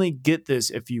you only get this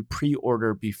if you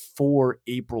pre-order before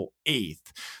April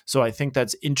 8th. So I think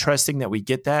that's interesting that we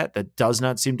get that. That does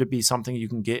not seem to be something you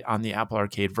can get on the Apple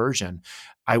Arcade version.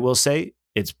 I will say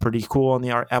it's pretty cool on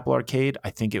the Apple Arcade. I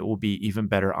think it will be even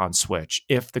better on Switch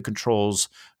if the controls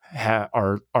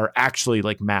are actually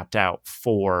like mapped out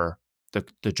for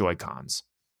the Joy-Cons.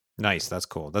 Nice. That's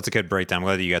cool. That's a good breakdown. I'm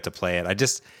glad that you got to play it. I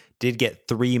just did get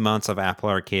 3 months of Apple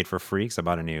Arcade for free because I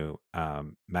bought a new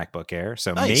MacBook Air.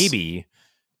 So nice.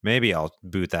 Maybe I'll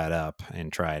boot that up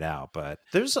and try it out. But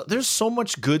there's so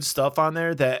much good stuff on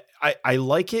there that I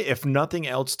like it, if nothing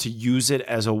else, to use it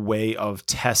as a way of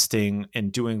testing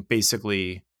and doing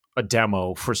basically a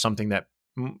demo for something that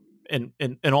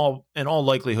in all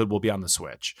likelihood will be on the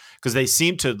Switch, because they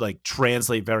seem to like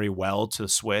translate very well to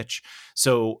Switch.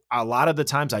 So a lot of the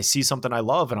times I see something I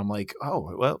love and I'm like,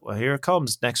 oh, well, here it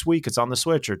comes. Next week it's on the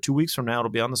Switch, or 2 weeks from now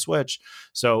it'll be on the Switch.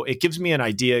 So it gives me an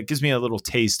idea. It gives me a little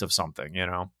taste of something,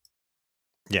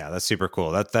 Yeah, that's super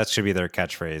cool. That should be their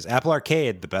catchphrase. Apple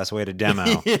Arcade, the best way to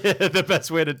demo. Yeah, the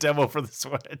best way to demo for the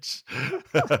Switch.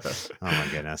 Oh my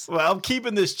goodness. Well, I'm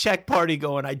keeping this check party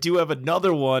going. I do have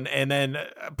another one, and then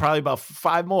probably about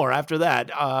 5 more after that.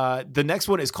 The next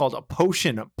one is called a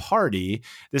Potion Party.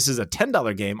 This is a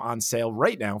 $10 game on sale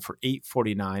right now for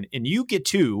 $8.49, and you get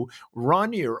to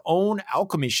run your own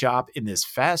alchemy shop in this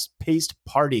fast-paced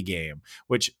party game,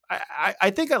 which I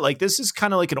think I like. This is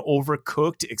kind of like an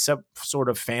Overcooked, except sort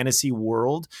of fantasy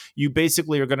world. You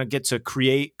basically are going to get to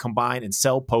create, combine, and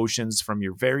sell potions from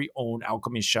your very own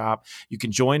alchemy shop. You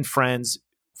can join friends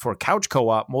for couch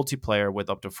co-op multiplayer with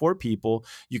up to 4 people.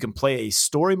 You can play a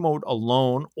story mode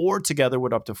alone or together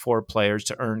with up to 4 players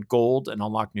to earn gold and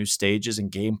unlock new stages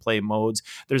and gameplay modes.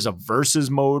 There's a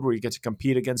versus mode where you get to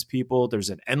compete against people.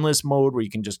 There's an endless mode where you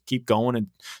can just keep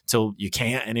going until you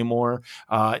can't anymore.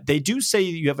 They do say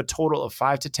you have a total of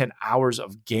 5 to 10 hours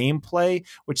of gameplay,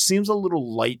 which seems a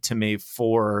little light to me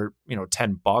for,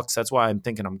 $10. That's why I'm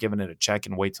thinking I'm giving it a check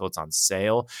and wait till it's on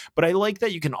sale. But I like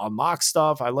that you can unlock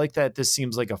stuff. I like that this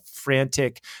seems like a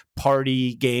frantic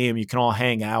party game. You can all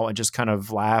hang out and just kind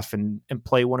of laugh and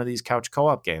play one of these couch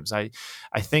co-op games. I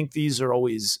think these are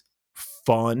always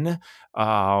fun.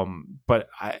 But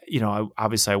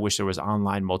obviously I wish there was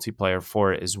online multiplayer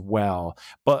for it as well.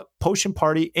 But Potion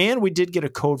Party, and we did get a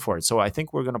code for it, so I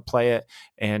think we're going to play it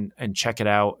and check it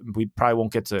out. We probably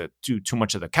won't get to do too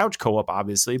much of the couch co-op,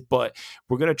 obviously, but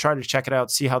we're going to try to check it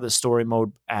out, see how the story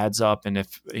mode adds up, and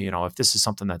if this is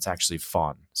something that's actually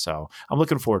fun. So I'm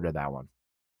looking forward to that one.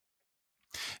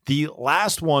 The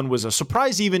last one was a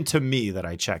surprise even to me that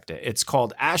I checked it. It's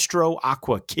called Astro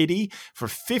Aqua Kitty for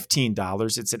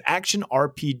 $15. It's an action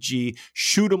RPG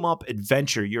shoot 'em up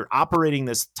adventure. You're operating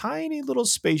this tiny little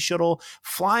space shuttle,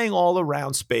 flying all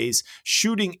around space,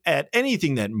 shooting at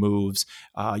anything that moves.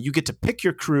 You get to pick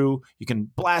your crew. You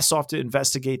can blast off to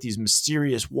investigate these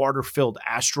mysterious water-filled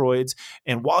asteroids.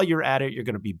 And while you're at it, you're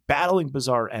going to be battling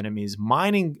bizarre enemies,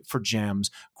 mining for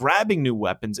gems, grabbing new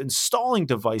weapons, installing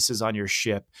devices on your ship,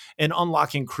 and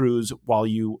unlocking crews while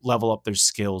you level up their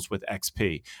skills with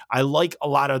XP. I like a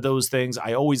lot of those things.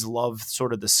 I always love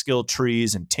sort of the skill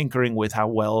trees and tinkering with how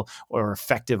well or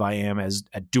effective I am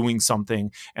at doing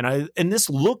something. And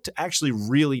this looked actually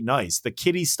really nice. The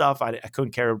kitty stuff, I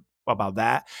couldn't care about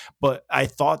that, but I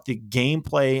thought the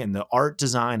gameplay and the art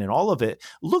design and all of it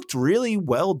looked really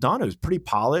well done. It was pretty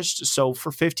polished. So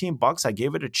for $15, I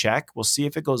gave it a check. We'll see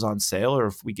if it goes on sale or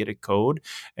if we get a code.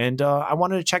 And I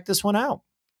wanted to check this one out.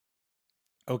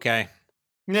 Okay.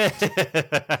 All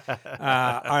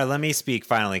right, let me speak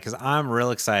finally, because I'm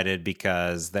real excited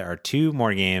because there are two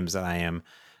more games that I am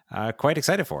quite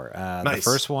excited for. Nice. The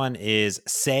first one is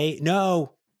Say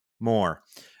No More.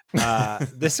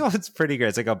 This one's pretty good.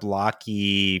 It's like a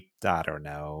blocky, I don't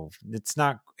know.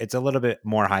 It's a little bit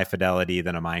more high fidelity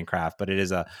than a Minecraft, but it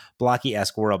is a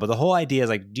blocky-esque world. But the whole idea is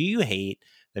like, do you hate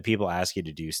that people ask you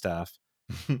to do stuff?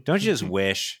 Don't you just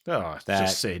wish that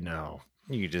just say no?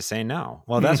 You just say no.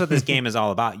 Well, that's what this game is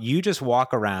all about. You just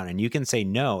walk around and you can say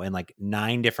no in like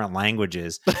 9 different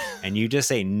languages, and you just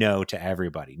say no to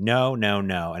everybody. No, no,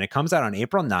 no. And it comes out on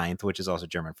April 9th, which is also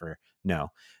German for no,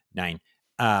 9,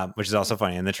 which is also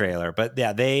funny in the trailer. But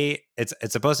yeah, it's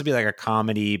supposed to be like a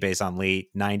comedy based on late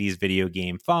 90s video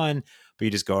game fun, but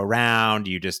you just go around,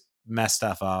 you just mess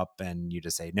stuff up, and you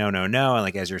just say no, no, no. And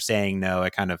like, as you're saying no,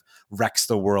 it kind of wrecks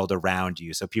the world around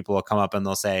you. So people will come up and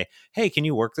they'll say, hey, can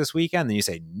you work this weekend? And then you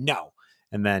say no.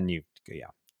 And then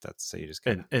so you just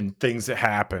and things that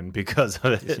happen because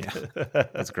of it. Yeah,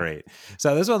 that's great.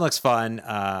 So this one looks fun.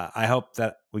 I hope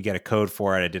that we get a code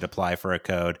for it. I did apply for a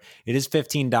code. It is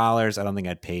 $15. I don't think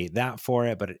I'd pay that for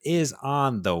it, but it is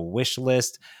on the wish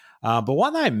list. But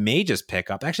one that I may just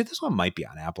pick up, actually, this one might be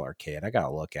on Apple Arcade. I got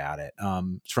to look at it.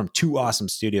 It's from two awesome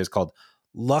studios called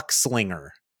Luck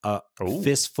Slinger,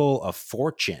 Fistful of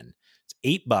Fortune. It's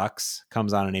 $8,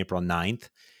 comes on April 9th.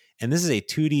 And this is a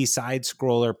 2D side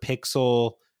scroller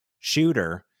pixel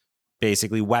shooter,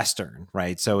 basically Western,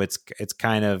 right? So it's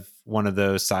kind of one of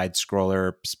those side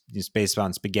scroller based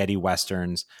on spaghetti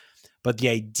Westerns. But the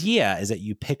idea is that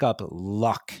you pick up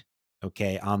luck,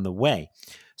 okay, on the way.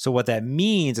 So what that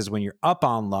means is when you're up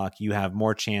on luck, you have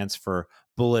more chance for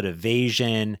bullet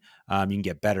evasion. You can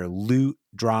get better loot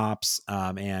drops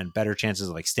and better chances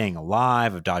of like staying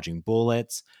alive, of dodging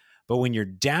bullets. But when you're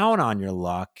down on your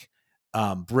luck,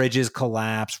 bridges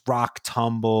collapse, rocks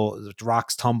tumble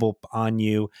on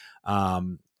you.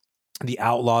 The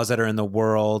outlaws that are in the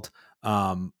world,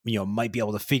 might be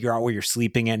able to figure out where you're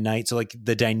sleeping at night. So like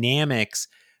the dynamics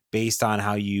based on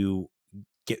how you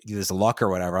get this luck or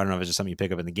whatever, I don't know if it's just something you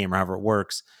pick up in the game or however it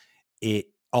works, it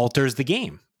alters the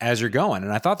game as you're going.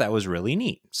 And I thought that was really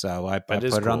neat. So I put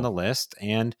it on the list,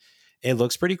 and it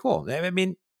looks pretty cool. I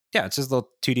mean, yeah, it's just a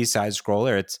little 2D side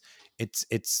scroller.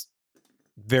 It's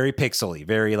very pixely,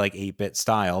 very like 8-bit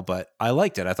style, but I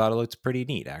liked it. I thought it looked pretty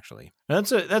neat, actually.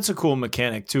 That's a cool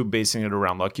mechanic too, basing it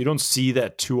around luck. You don't see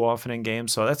that too often in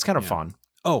games, so that's kind of fun.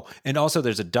 Oh, and also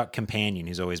there's a duck companion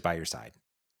who's always by your side.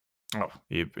 Oh,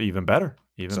 even better.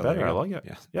 Even better. I like it.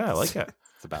 Yeah, I like it.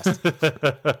 It's the best.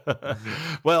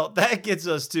 Well, that gets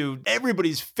us to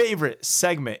everybody's favorite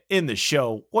segment in the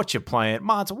show. What you playing?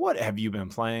 Mons, what have you been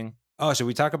playing? Oh, should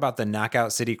we talk about the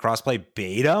Knockout City crossplay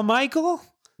beta, Michael?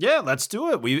 Yeah, let's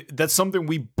do it. That's something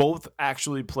we both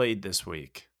actually played this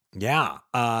week. Yeah.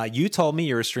 You told me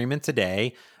you were streaming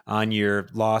today on your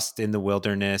Lost in the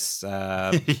Wilderness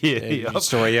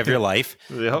story of your life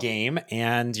game,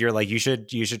 and you're like, you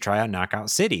should try out Knockout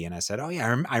City. And I said, oh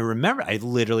yeah, I remember. I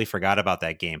literally forgot about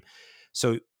that game.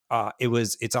 So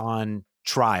it's on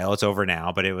trial. It's over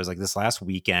now, but it was like this last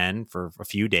weekend for a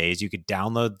few days. You could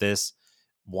download this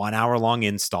 1 hour long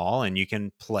install, and you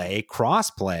can play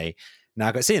crossplay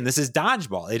Knockout City. And this is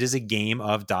dodgeball. It is a game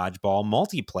of dodgeball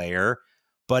multiplayer,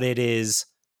 but it is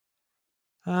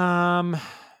kind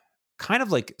kind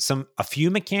of like a few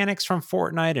mechanics from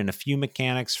Fortnite and a few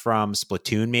mechanics from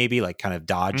Splatoon, maybe like kind of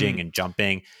dodging and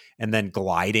jumping and then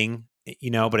gliding,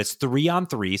 but it's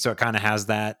 3-on-3. So it kind of has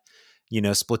that,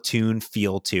 Splatoon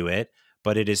feel to it,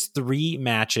 but it is 3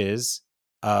 matches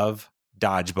of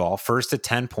dodgeball, first to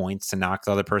 10 points to knock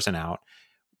the other person out,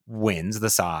 wins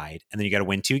the side. And then you got to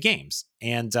win 2 games.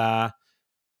 And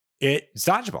it's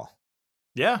dodgeball.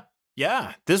 Yeah.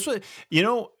 Yeah, this was,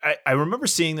 I remember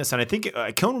seeing this, and I think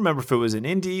I can't remember if it was an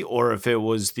indie or if it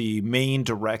was the main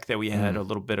direct that we had a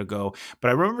little bit ago, but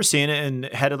I remember seeing it and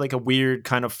it had like a weird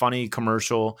kind of funny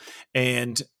commercial,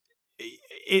 and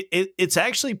it's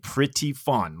actually pretty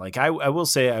fun. Like I will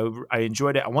say I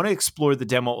enjoyed it. I want to explore the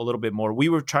demo a little bit more. We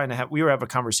were having a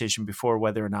conversation before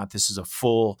whether or not this is the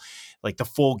full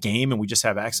game and we just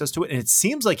have access to it. And it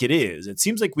seems like it is. It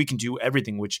seems like we can do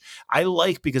everything, which I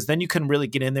like, because then you can really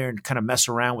get in there and kind of mess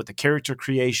around with the character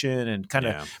creation and kind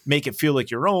of make it feel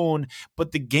like your own.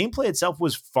 But the gameplay itself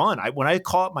was fun. When I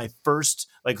caught my first,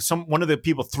 one of the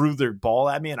people threw their ball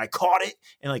at me and I caught it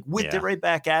and whipped it right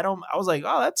back at them, I was like,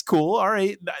 oh, that's cool. All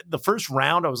right. The first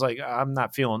round, I was like, I'm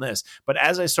not feeling this. But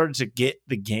as I started to get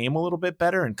the game a little bit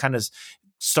better and kind of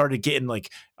started getting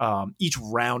each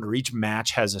round or each match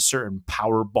has a certain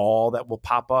power ball that will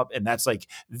pop up, and that's like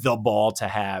the ball to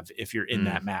have if you're in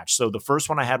that match. So the first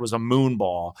one I had was a moon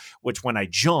ball, which when I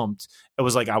jumped, it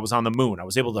was like I was on the moon. I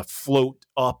was able to float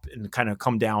up and kind of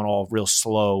come down all real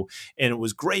slow, and it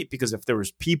was great because if there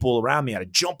was people around me,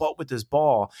 I'd jump up with this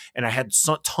ball, and I had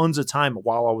tons of time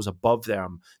while I was above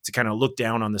them to kind of look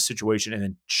down on the situation and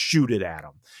then shoot it at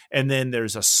them. And then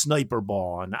there's a sniper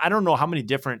ball, and I don't know how many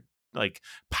different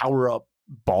power up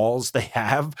balls they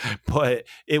have, but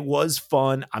it was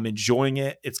fun. I'm enjoying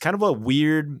it. It's kind of a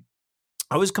weird,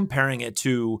 I was comparing it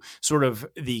to sort of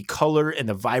the color and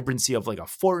the vibrancy of like a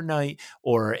Fortnite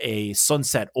or a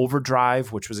Sunset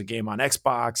Overdrive, which was a game on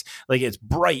Xbox. Like it's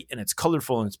bright and it's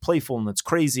colorful and it's playful and it's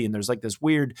crazy. And there's like this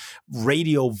weird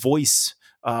radio voice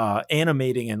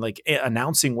animating and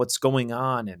announcing what's going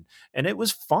on. And it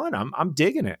was fun. I'm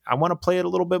digging it. I want to play it a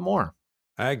little bit more.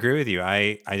 I agree with you.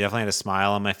 I definitely had a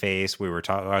smile on my face. I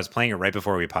was playing it right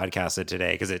before we podcasted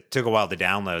today because it took a while to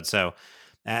download. So,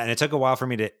 and it took a while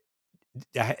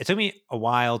it took me a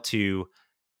while to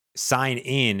sign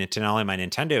in to not only my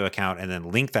Nintendo account and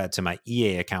then link that to my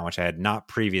EA account, which I had not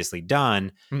previously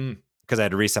done because I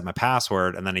had to reset my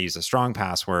password, and then I used a strong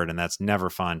password, and that's never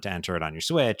fun to enter it on your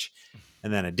Switch.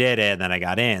 And then I did it, and then I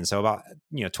got in. So about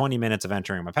 20 minutes of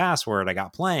entering my password, I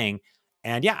got playing.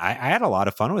 And yeah, I had a lot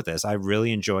of fun with this. I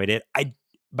really enjoyed it.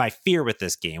 My fear with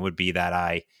this game would be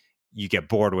that you get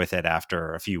bored with it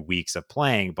after a few weeks of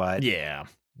playing. But yeah,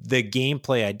 the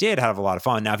gameplay I did have a lot of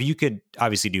fun. Now, if you could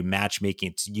obviously do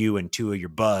matchmaking, it's you and 2 of your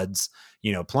buds,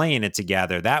 playing it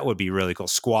together, that would be really cool.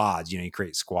 Squads, you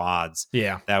create squads.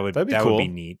 Yeah, that would be cool. Would be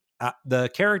neat.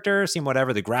 The characters seem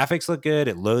whatever. The graphics look good.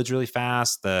 It loads really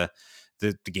fast. The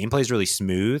gameplay is really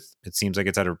smooth. It seems like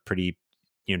it's at a pretty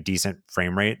decent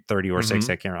frame rate, 30 or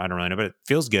 60. I don't really know, but it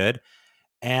feels good.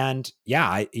 And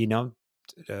yeah,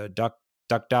 duck,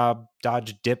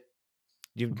 dodge, dip,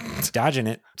 you dodging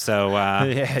it. So yeah,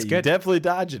 it's good. You're definitely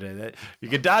dodging it. You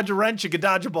can dodge a wrench, you can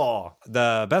dodge a ball.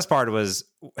 The best part was,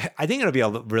 I think it'll be a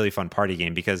really fun party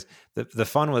game because the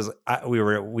fun was we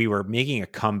were making a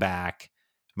comeback,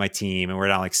 my team, and we're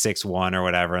down 6-1 or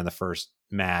whatever in the first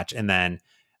match, and then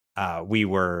we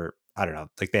were, I don't know,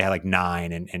 they had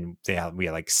 9 and we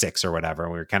had 6 or whatever.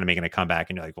 And we were kind of making a comeback,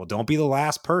 and you're like, well, don't be the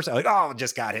last person. Oh,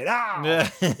 just got hit. I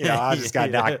just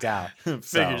got knocked out.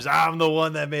 Figures I'm the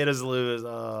one that made us lose.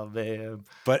 Oh man.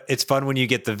 But it's fun when you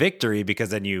get the victory because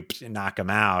then you knock them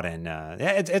out. And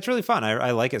it's really fun.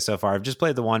 I like it so far. I've just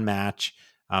played the one match.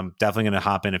 I'm definitely going to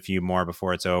hop in a few more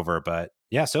before it's over. But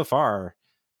yeah, so far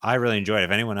I really enjoyed it.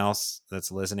 If anyone else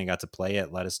that's listening got to play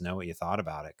it, let us know what you thought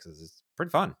about it, because it's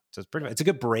pretty fun. So it's a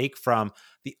good break from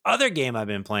the other game I've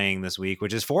been playing this week,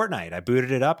 which is Fortnite. I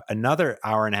booted it up, another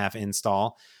hour-and-a-half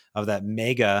install of that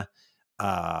mega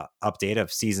update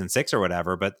of season 6 or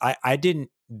whatever, but I didn't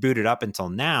boot it up until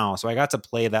now, so I got to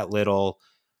play that little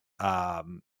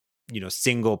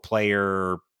single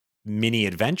player mini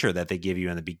adventure that they give you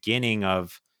in the beginning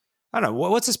of, I don't know,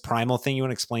 what's this primal thing? You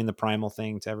want to explain the primal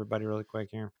thing to everybody really quick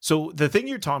here? So the thing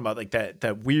you're talking about,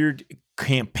 that weird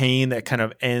campaign that kind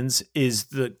of ends is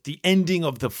the ending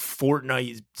of the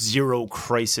Fortnite Zero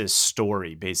Crisis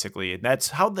story, basically. And that's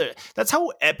how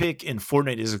Epic and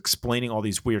Fortnite is explaining all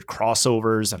these weird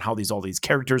crossovers and how all these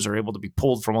characters are able to be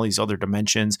pulled from all these other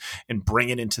dimensions and bring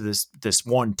it into this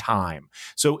one time.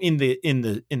 So in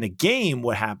the game,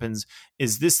 what happens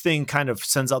is this thing kind of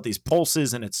sends out these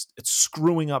pulses, and it's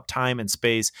screwing up time and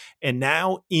space. And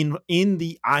now in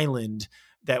the island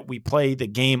that we play the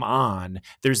game on,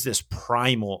 there's this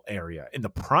primal area, and the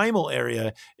primal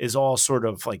area is all sort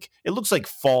of like, it looks like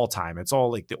fall time. It's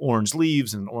all like the orange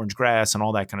leaves and orange grass and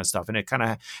all that kind of stuff. And it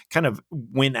kind of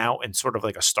went out in sort of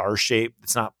like a star shape.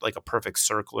 It's not like a perfect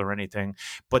circle or anything,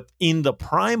 but in the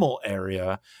primal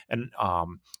area, and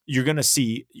you're going to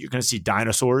see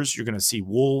dinosaurs, you're going to see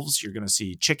wolves, you're going to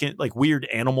see chicken, like weird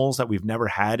animals that we've never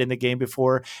had in the game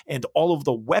before. And all of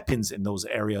the weapons in those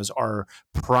areas are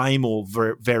primal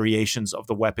variations of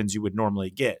the weapons you would normally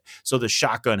get. So the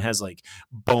shotgun has like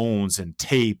bones and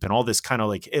tape and all this kind of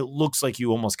like, it looks like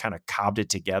you almost kind of cobbed it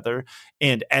together.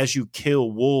 And as you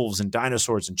kill wolves and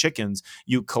dinosaurs and chickens,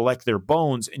 you collect their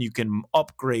bones and you can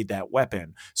upgrade that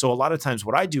weapon. So a lot of times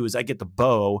what I do is I get the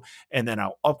bow and then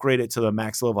I'll upgrade it to the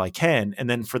max level I can. And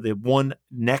then for the one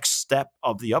next step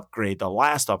of the upgrade, the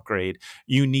last upgrade,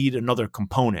 you need another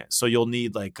component. So you'll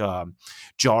need like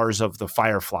jars of the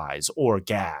fireflies or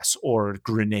gas or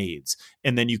grenades,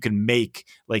 and then you can make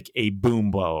like a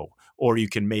boom bow, or you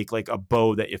can make like a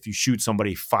bow that if you shoot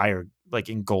somebody, fire like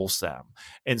engulfs them.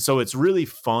 And so it's really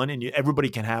fun, and everybody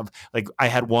can have, like, I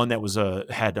had one that was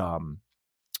had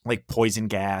like poison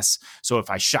gas, so if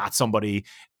I shot somebody,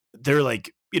 they're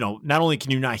like, not only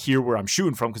can you not hear where I'm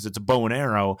shooting from because it's a bow and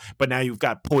arrow, but now you've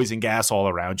got poison gas all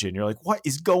around you and you're like, what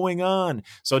is going on?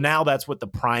 So now that's what the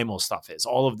primal stuff is.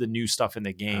 All of the new stuff in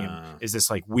the game is this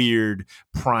like weird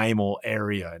primal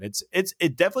area. And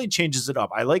it definitely changes it up.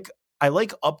 I like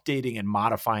updating and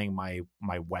modifying my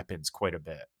weapons quite a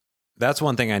bit. That's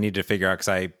one thing I need to figure out,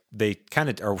 because they kind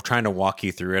of are trying to walk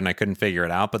you through it and I couldn't figure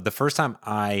it out. But the first time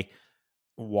I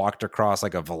walked across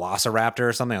like a velociraptor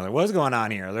or something, I was like, what's going on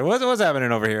here? Like, what's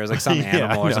happening over here? It was like some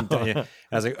animal or something. I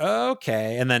was like,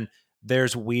 okay. And then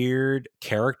there's weird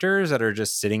characters that are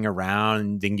just sitting around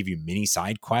and they can give you mini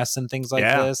side quests and things like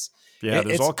this. Yeah,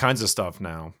 there's all kinds of stuff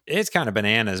now. It's kind of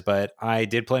bananas, but I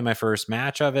did play my first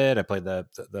match of it. I played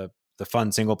the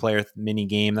fun single player mini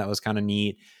game that was kind of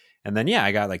neat. And then,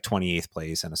 I got like 28th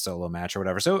place in a solo match or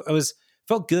whatever. So it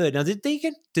felt good. Now, did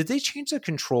they change the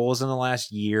controls in the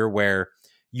last year where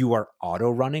you are auto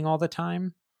running all the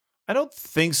time? I don't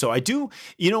think so. I do.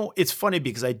 It's funny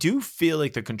because I do feel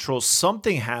like the controls,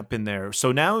 something happened there.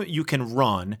 So now you can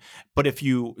run, but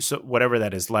whatever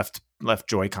that is, left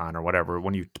Joy-Con or whatever,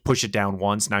 when you push it down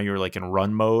once, now you're like in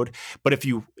run mode. But if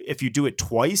you do it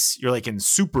twice, you're like in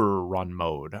super run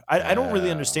mode. I don't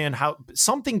really understand how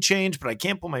something changed, but I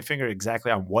can't put my finger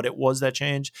exactly on what it was that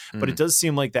changed. But it does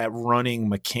seem like that running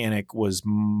mechanic was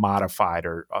modified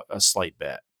or a slight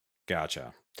bit.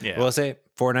 Gotcha. Yeah. Well, I'll say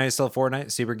Fortnite is still Fortnite.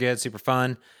 Super good, super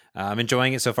fun. I'm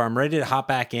enjoying it so far. I'm ready to hop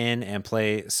back in and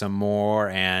play some more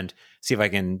and see if I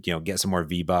can, get some more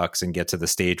V-Bucks and get to the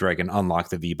stage where I can unlock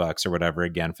the V-Bucks or whatever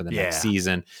again for the next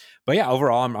season. But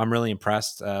overall, I'm really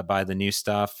impressed by the new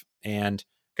stuff and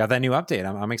got that new update.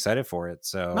 I'm excited for it.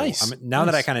 So nice. Now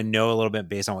that I kind of know a little bit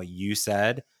based on what you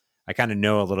said, I kind of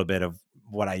know a little bit of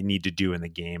what I need to do in the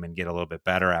game and get a little bit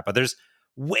better at. But there's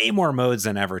way more modes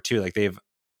than ever too. Like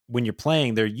when you're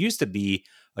playing, there used to be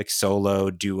like solo,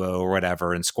 duo, or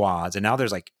whatever, and squads, and now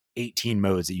there's like 18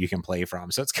 modes that you can play from.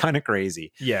 So it's kind of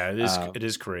crazy. Yeah, it is. It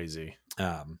is crazy.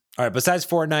 All right. Besides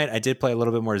Fortnite, I did play a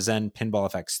little bit more Zen Pinball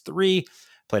FX 3.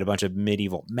 Played a bunch of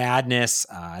Medieval Madness.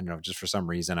 I don't know, just for some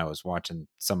reason, I was watching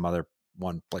some other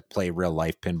one like play real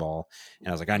life pinball, and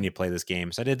I was like, I need to play this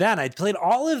game. So I did that. And I played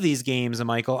all of these games,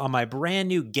 Michael, on my brand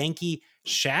new Genki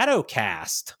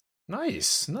Shadowcast.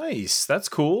 Nice. That's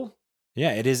cool.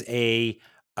 Yeah, it is a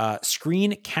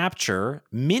screen capture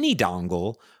mini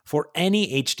dongle for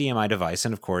any HDMI device.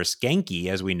 And of course, Genki,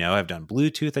 as we know, have done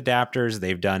Bluetooth adapters.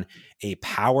 They've done a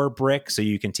power brick, so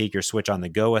you can take your Switch on the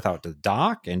go without the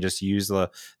dock and just use the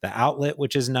outlet,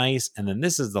 which is nice. And then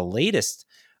this is the latest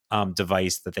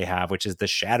device that they have, which is the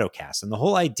Shadowcast. And the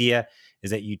whole idea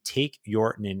is that you take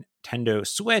your Nintendo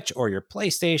Switch or your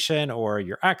PlayStation or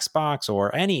your Xbox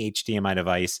or any HDMI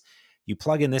device, you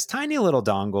plug in this tiny little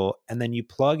dongle, and then you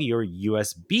plug your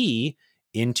USB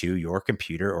into your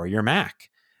computer or your Mac.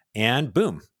 And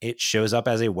boom, it shows up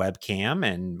as a webcam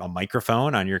and a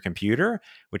microphone on your computer,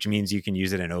 which means you can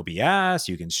use it in OBS,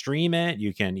 you can stream it,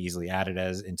 you can easily add it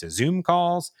into Zoom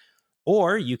calls,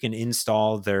 or you can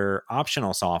install their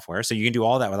optional software. So you can do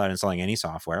all that without installing any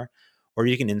software. or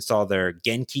you can install their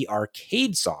Genki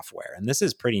Arcade software. And this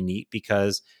is pretty neat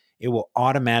because it will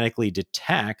automatically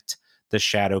detect the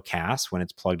shadow cast when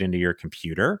it's plugged into your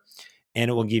computer. And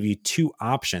it will give you two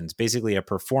options, basically a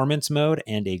performance mode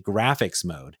and a graphics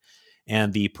mode.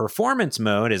 And the performance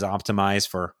mode is optimized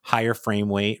for higher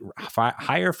frame rate,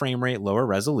 lower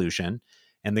resolution.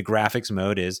 And the graphics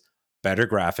mode is better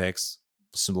graphics,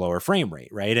 some lower frame rate,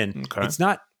 right? And it's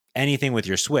not anything with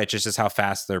your Switch. It's just how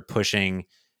fast they're pushing,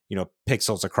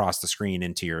 pixels across the screen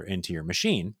into your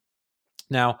machine.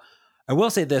 Now, I will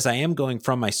say this: I am going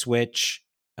from my Switch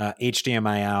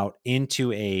HDMI out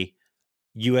into a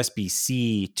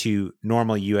USB-C to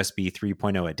normal USB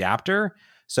 3.0 adapter.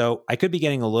 So I could be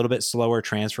getting a little bit slower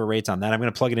transfer rates on that. I'm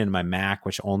going to plug it into my Mac,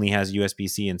 which only has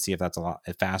USB-C, and see if that's a lot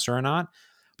faster or not.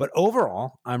 But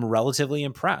overall, I'm relatively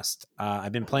impressed.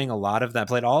 I've been playing a lot of that.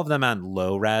 Played all of them on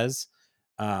low res,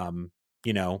 the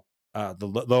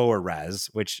lower res,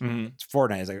 which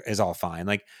Fortnite is all fine.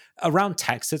 Like around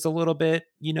text, it's a little bit,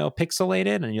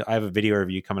 pixelated. And I have a video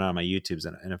review coming out on my YouTubes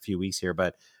in a few weeks here,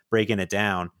 but breaking it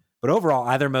down. But overall,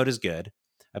 either mode is good.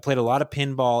 I played a lot of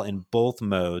pinball in both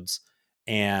modes,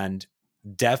 and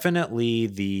definitely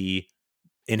the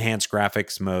enhanced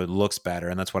graphics mode looks better,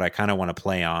 and that's what I kind of want to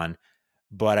play on.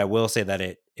 But I will say that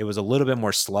it was a little bit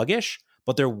more sluggish,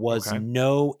 but there was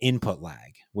no input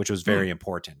lag, which was very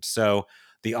important. So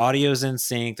the audio's in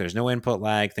sync, there's no input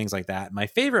lag, things like that. My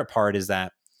favorite part is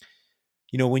that,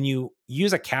 when you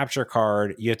use a capture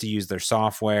card, you have to use their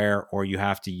software, or you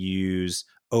have to use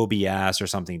OBS or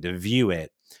something to view it.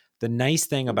 The nice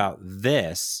thing about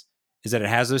this is that it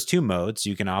has those two modes. So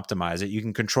you can optimize it. You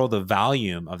can control the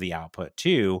volume of the output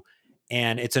too.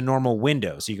 And it's a normal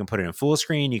window. So you can put it in full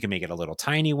screen. You can make it a little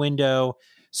tiny window.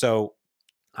 So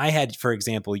I had, for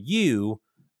example, you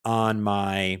on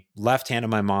my left hand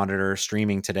of my monitor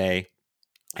streaming today.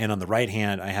 And on the right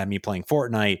hand, I had me playing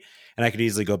Fortnite, and I could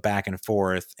easily go back and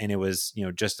forth. And it was,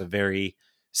 just a very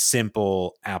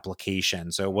simple application.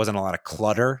 So it wasn't a lot of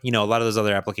clutter. A lot of those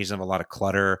other applications have a lot of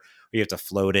clutter where you have to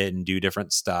float it and do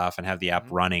different stuff and have the app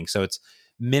running. So it's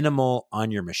minimal on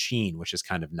your machine, which is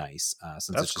kind of nice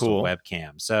since it's just a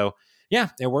webcam. So yeah,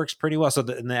 it works pretty well. So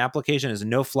the application is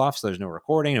no fluff. So there's no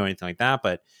recording or anything like that,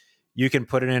 but you can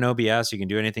put it in OBS. You can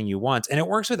do anything you want, and it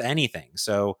works with anything.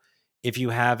 So if you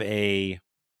have anything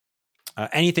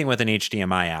with an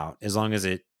HDMI out, as long as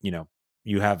it,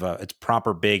 you have it's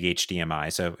proper big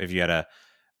HDMI. So if you had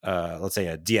let's say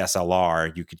a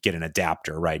DSLR, you could get an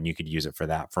adapter, right? And you could use it for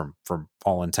that from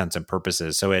all intents and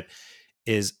purposes. So it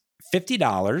is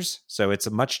 $50. So it's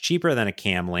much cheaper than a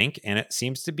Cam Link, and it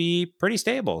seems to be pretty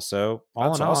stable. So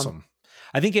all in all, awesome.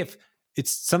 I think if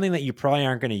it's something that you probably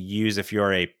aren't going to use if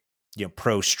you're a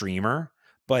pro streamer,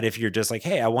 but if you're just like,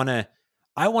 hey, I want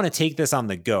to take this on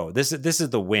the go. This is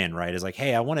the win, right? Is like,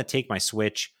 hey, I want to take my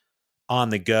Switch on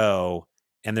the go,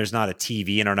 and there's not a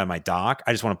TV and I don't have my dock.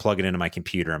 I just want to plug it into my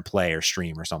computer and play or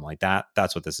stream or something like that.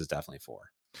 That's what this is definitely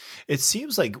for. It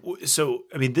seems like,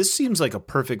 this seems like a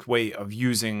perfect way of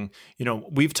using,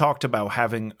 we've talked about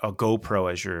having a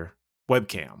GoPro as your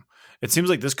webcam. It seems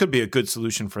like this could be a good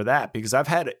solution for that, because I've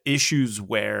had issues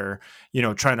where,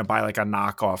 trying to buy like a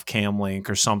knockoff Cam Link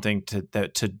or something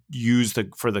to use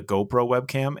for the GoPro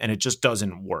webcam, and it just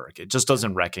doesn't work. It just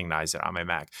doesn't recognize it on my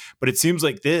Mac. But it seems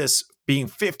like this being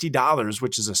 $50,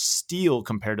 which is a steal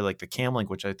compared to like the Cam Link,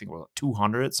 which I think was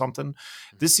 $200 something.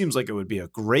 This seems like it would be a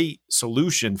great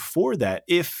solution for that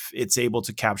if it's able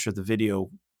to capture the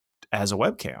video as a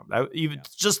webcam.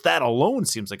 Just that alone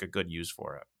seems like a good use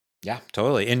for it. Yeah,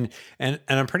 totally. And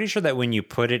I'm pretty sure that when you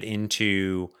put it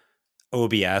into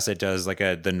OBS, it does like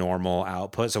the normal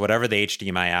output. So whatever the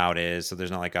HDMI out is, so there's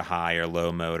not like a high or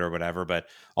low mode or whatever. But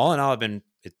all in all,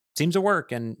 it seems to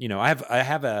work. And I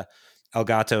have a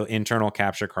Elgato internal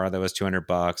capture card that was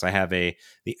 $200. I have the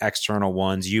external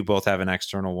ones. You both have an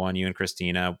external one, you and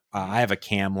Christina. I have a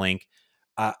Cam Link.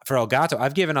 For Elgato,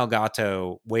 I've given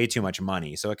Elgato way too much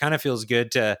money. So it kind of feels good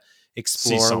to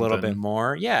explore a little bit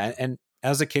more. Yeah. And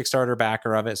as a Kickstarter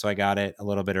backer of it, so I got it a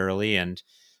little bit early, and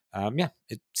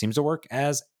it seems to work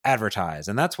as advertised.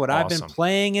 And that's what I've been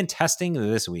playing and testing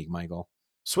this week, Michael.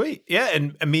 Sweet. Yeah.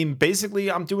 And I mean,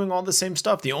 basically, I'm doing all the same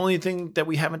stuff. The only thing that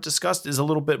we haven't discussed is a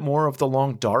little bit more of The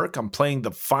Long Dark. I'm playing the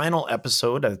final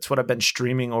episode. That's what I've been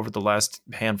streaming over the last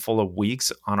handful of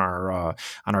weeks on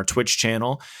our Twitch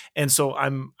channel. And so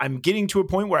I'm getting to a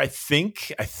point where I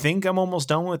think I'm almost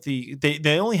done with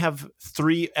they only have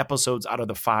 3 episodes out of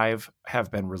the 5 have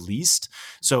been released.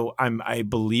 So I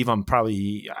believe I'm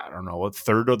probably, I don't know, a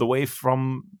third of the way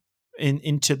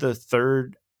into the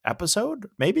third episode,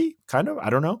 maybe, kind of, I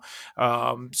don't know.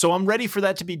 So I'm ready for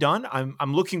that to be done.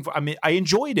 I'm looking for, I mean, I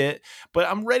enjoyed it, but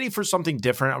I'm ready for something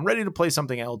different. I'm ready to play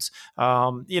something else.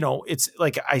 It's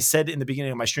like I said in the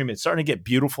beginning of my stream, it's starting to get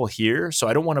beautiful here. So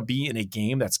I don't want to be in a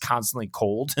game that's constantly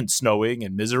cold and snowing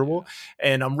and miserable.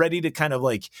 And I'm ready to kind of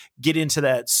like get into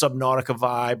that Subnautica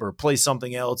vibe or play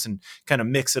something else and kind of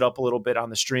mix it up a little bit on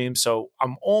the stream. So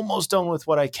I'm almost done with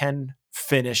what I can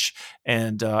finish,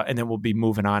 and then we'll be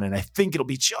moving on, and I think it'll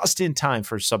be just in time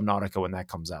for Subnautica when that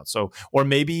comes out. So, or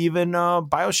maybe even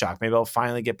BioShock. Maybe I'll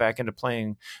finally get back into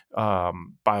playing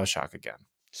BioShock again.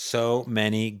 So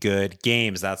many good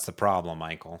games. That's the problem,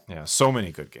 Michael. Yeah, so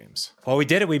many good games. Well, we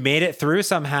did it. We made it through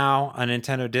somehow on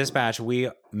Nintendo Dispatch. We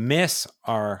miss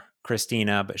our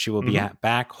Christina, but she will be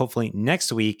back hopefully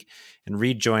next week and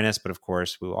rejoin us. But of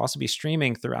course, we will also be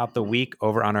streaming throughout the week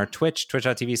over on our Twitch,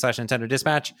 twitch.tv/Nintendo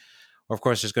Dispatch. Or, of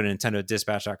course, just go to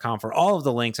nintendodispatch.com for all of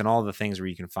the links and all of the things where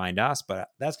you can find us. But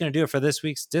that's going to do it for this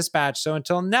week's Dispatch. So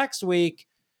until next week,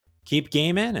 keep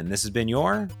gaming. And this has been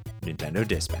your Nintendo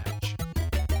Dispatch.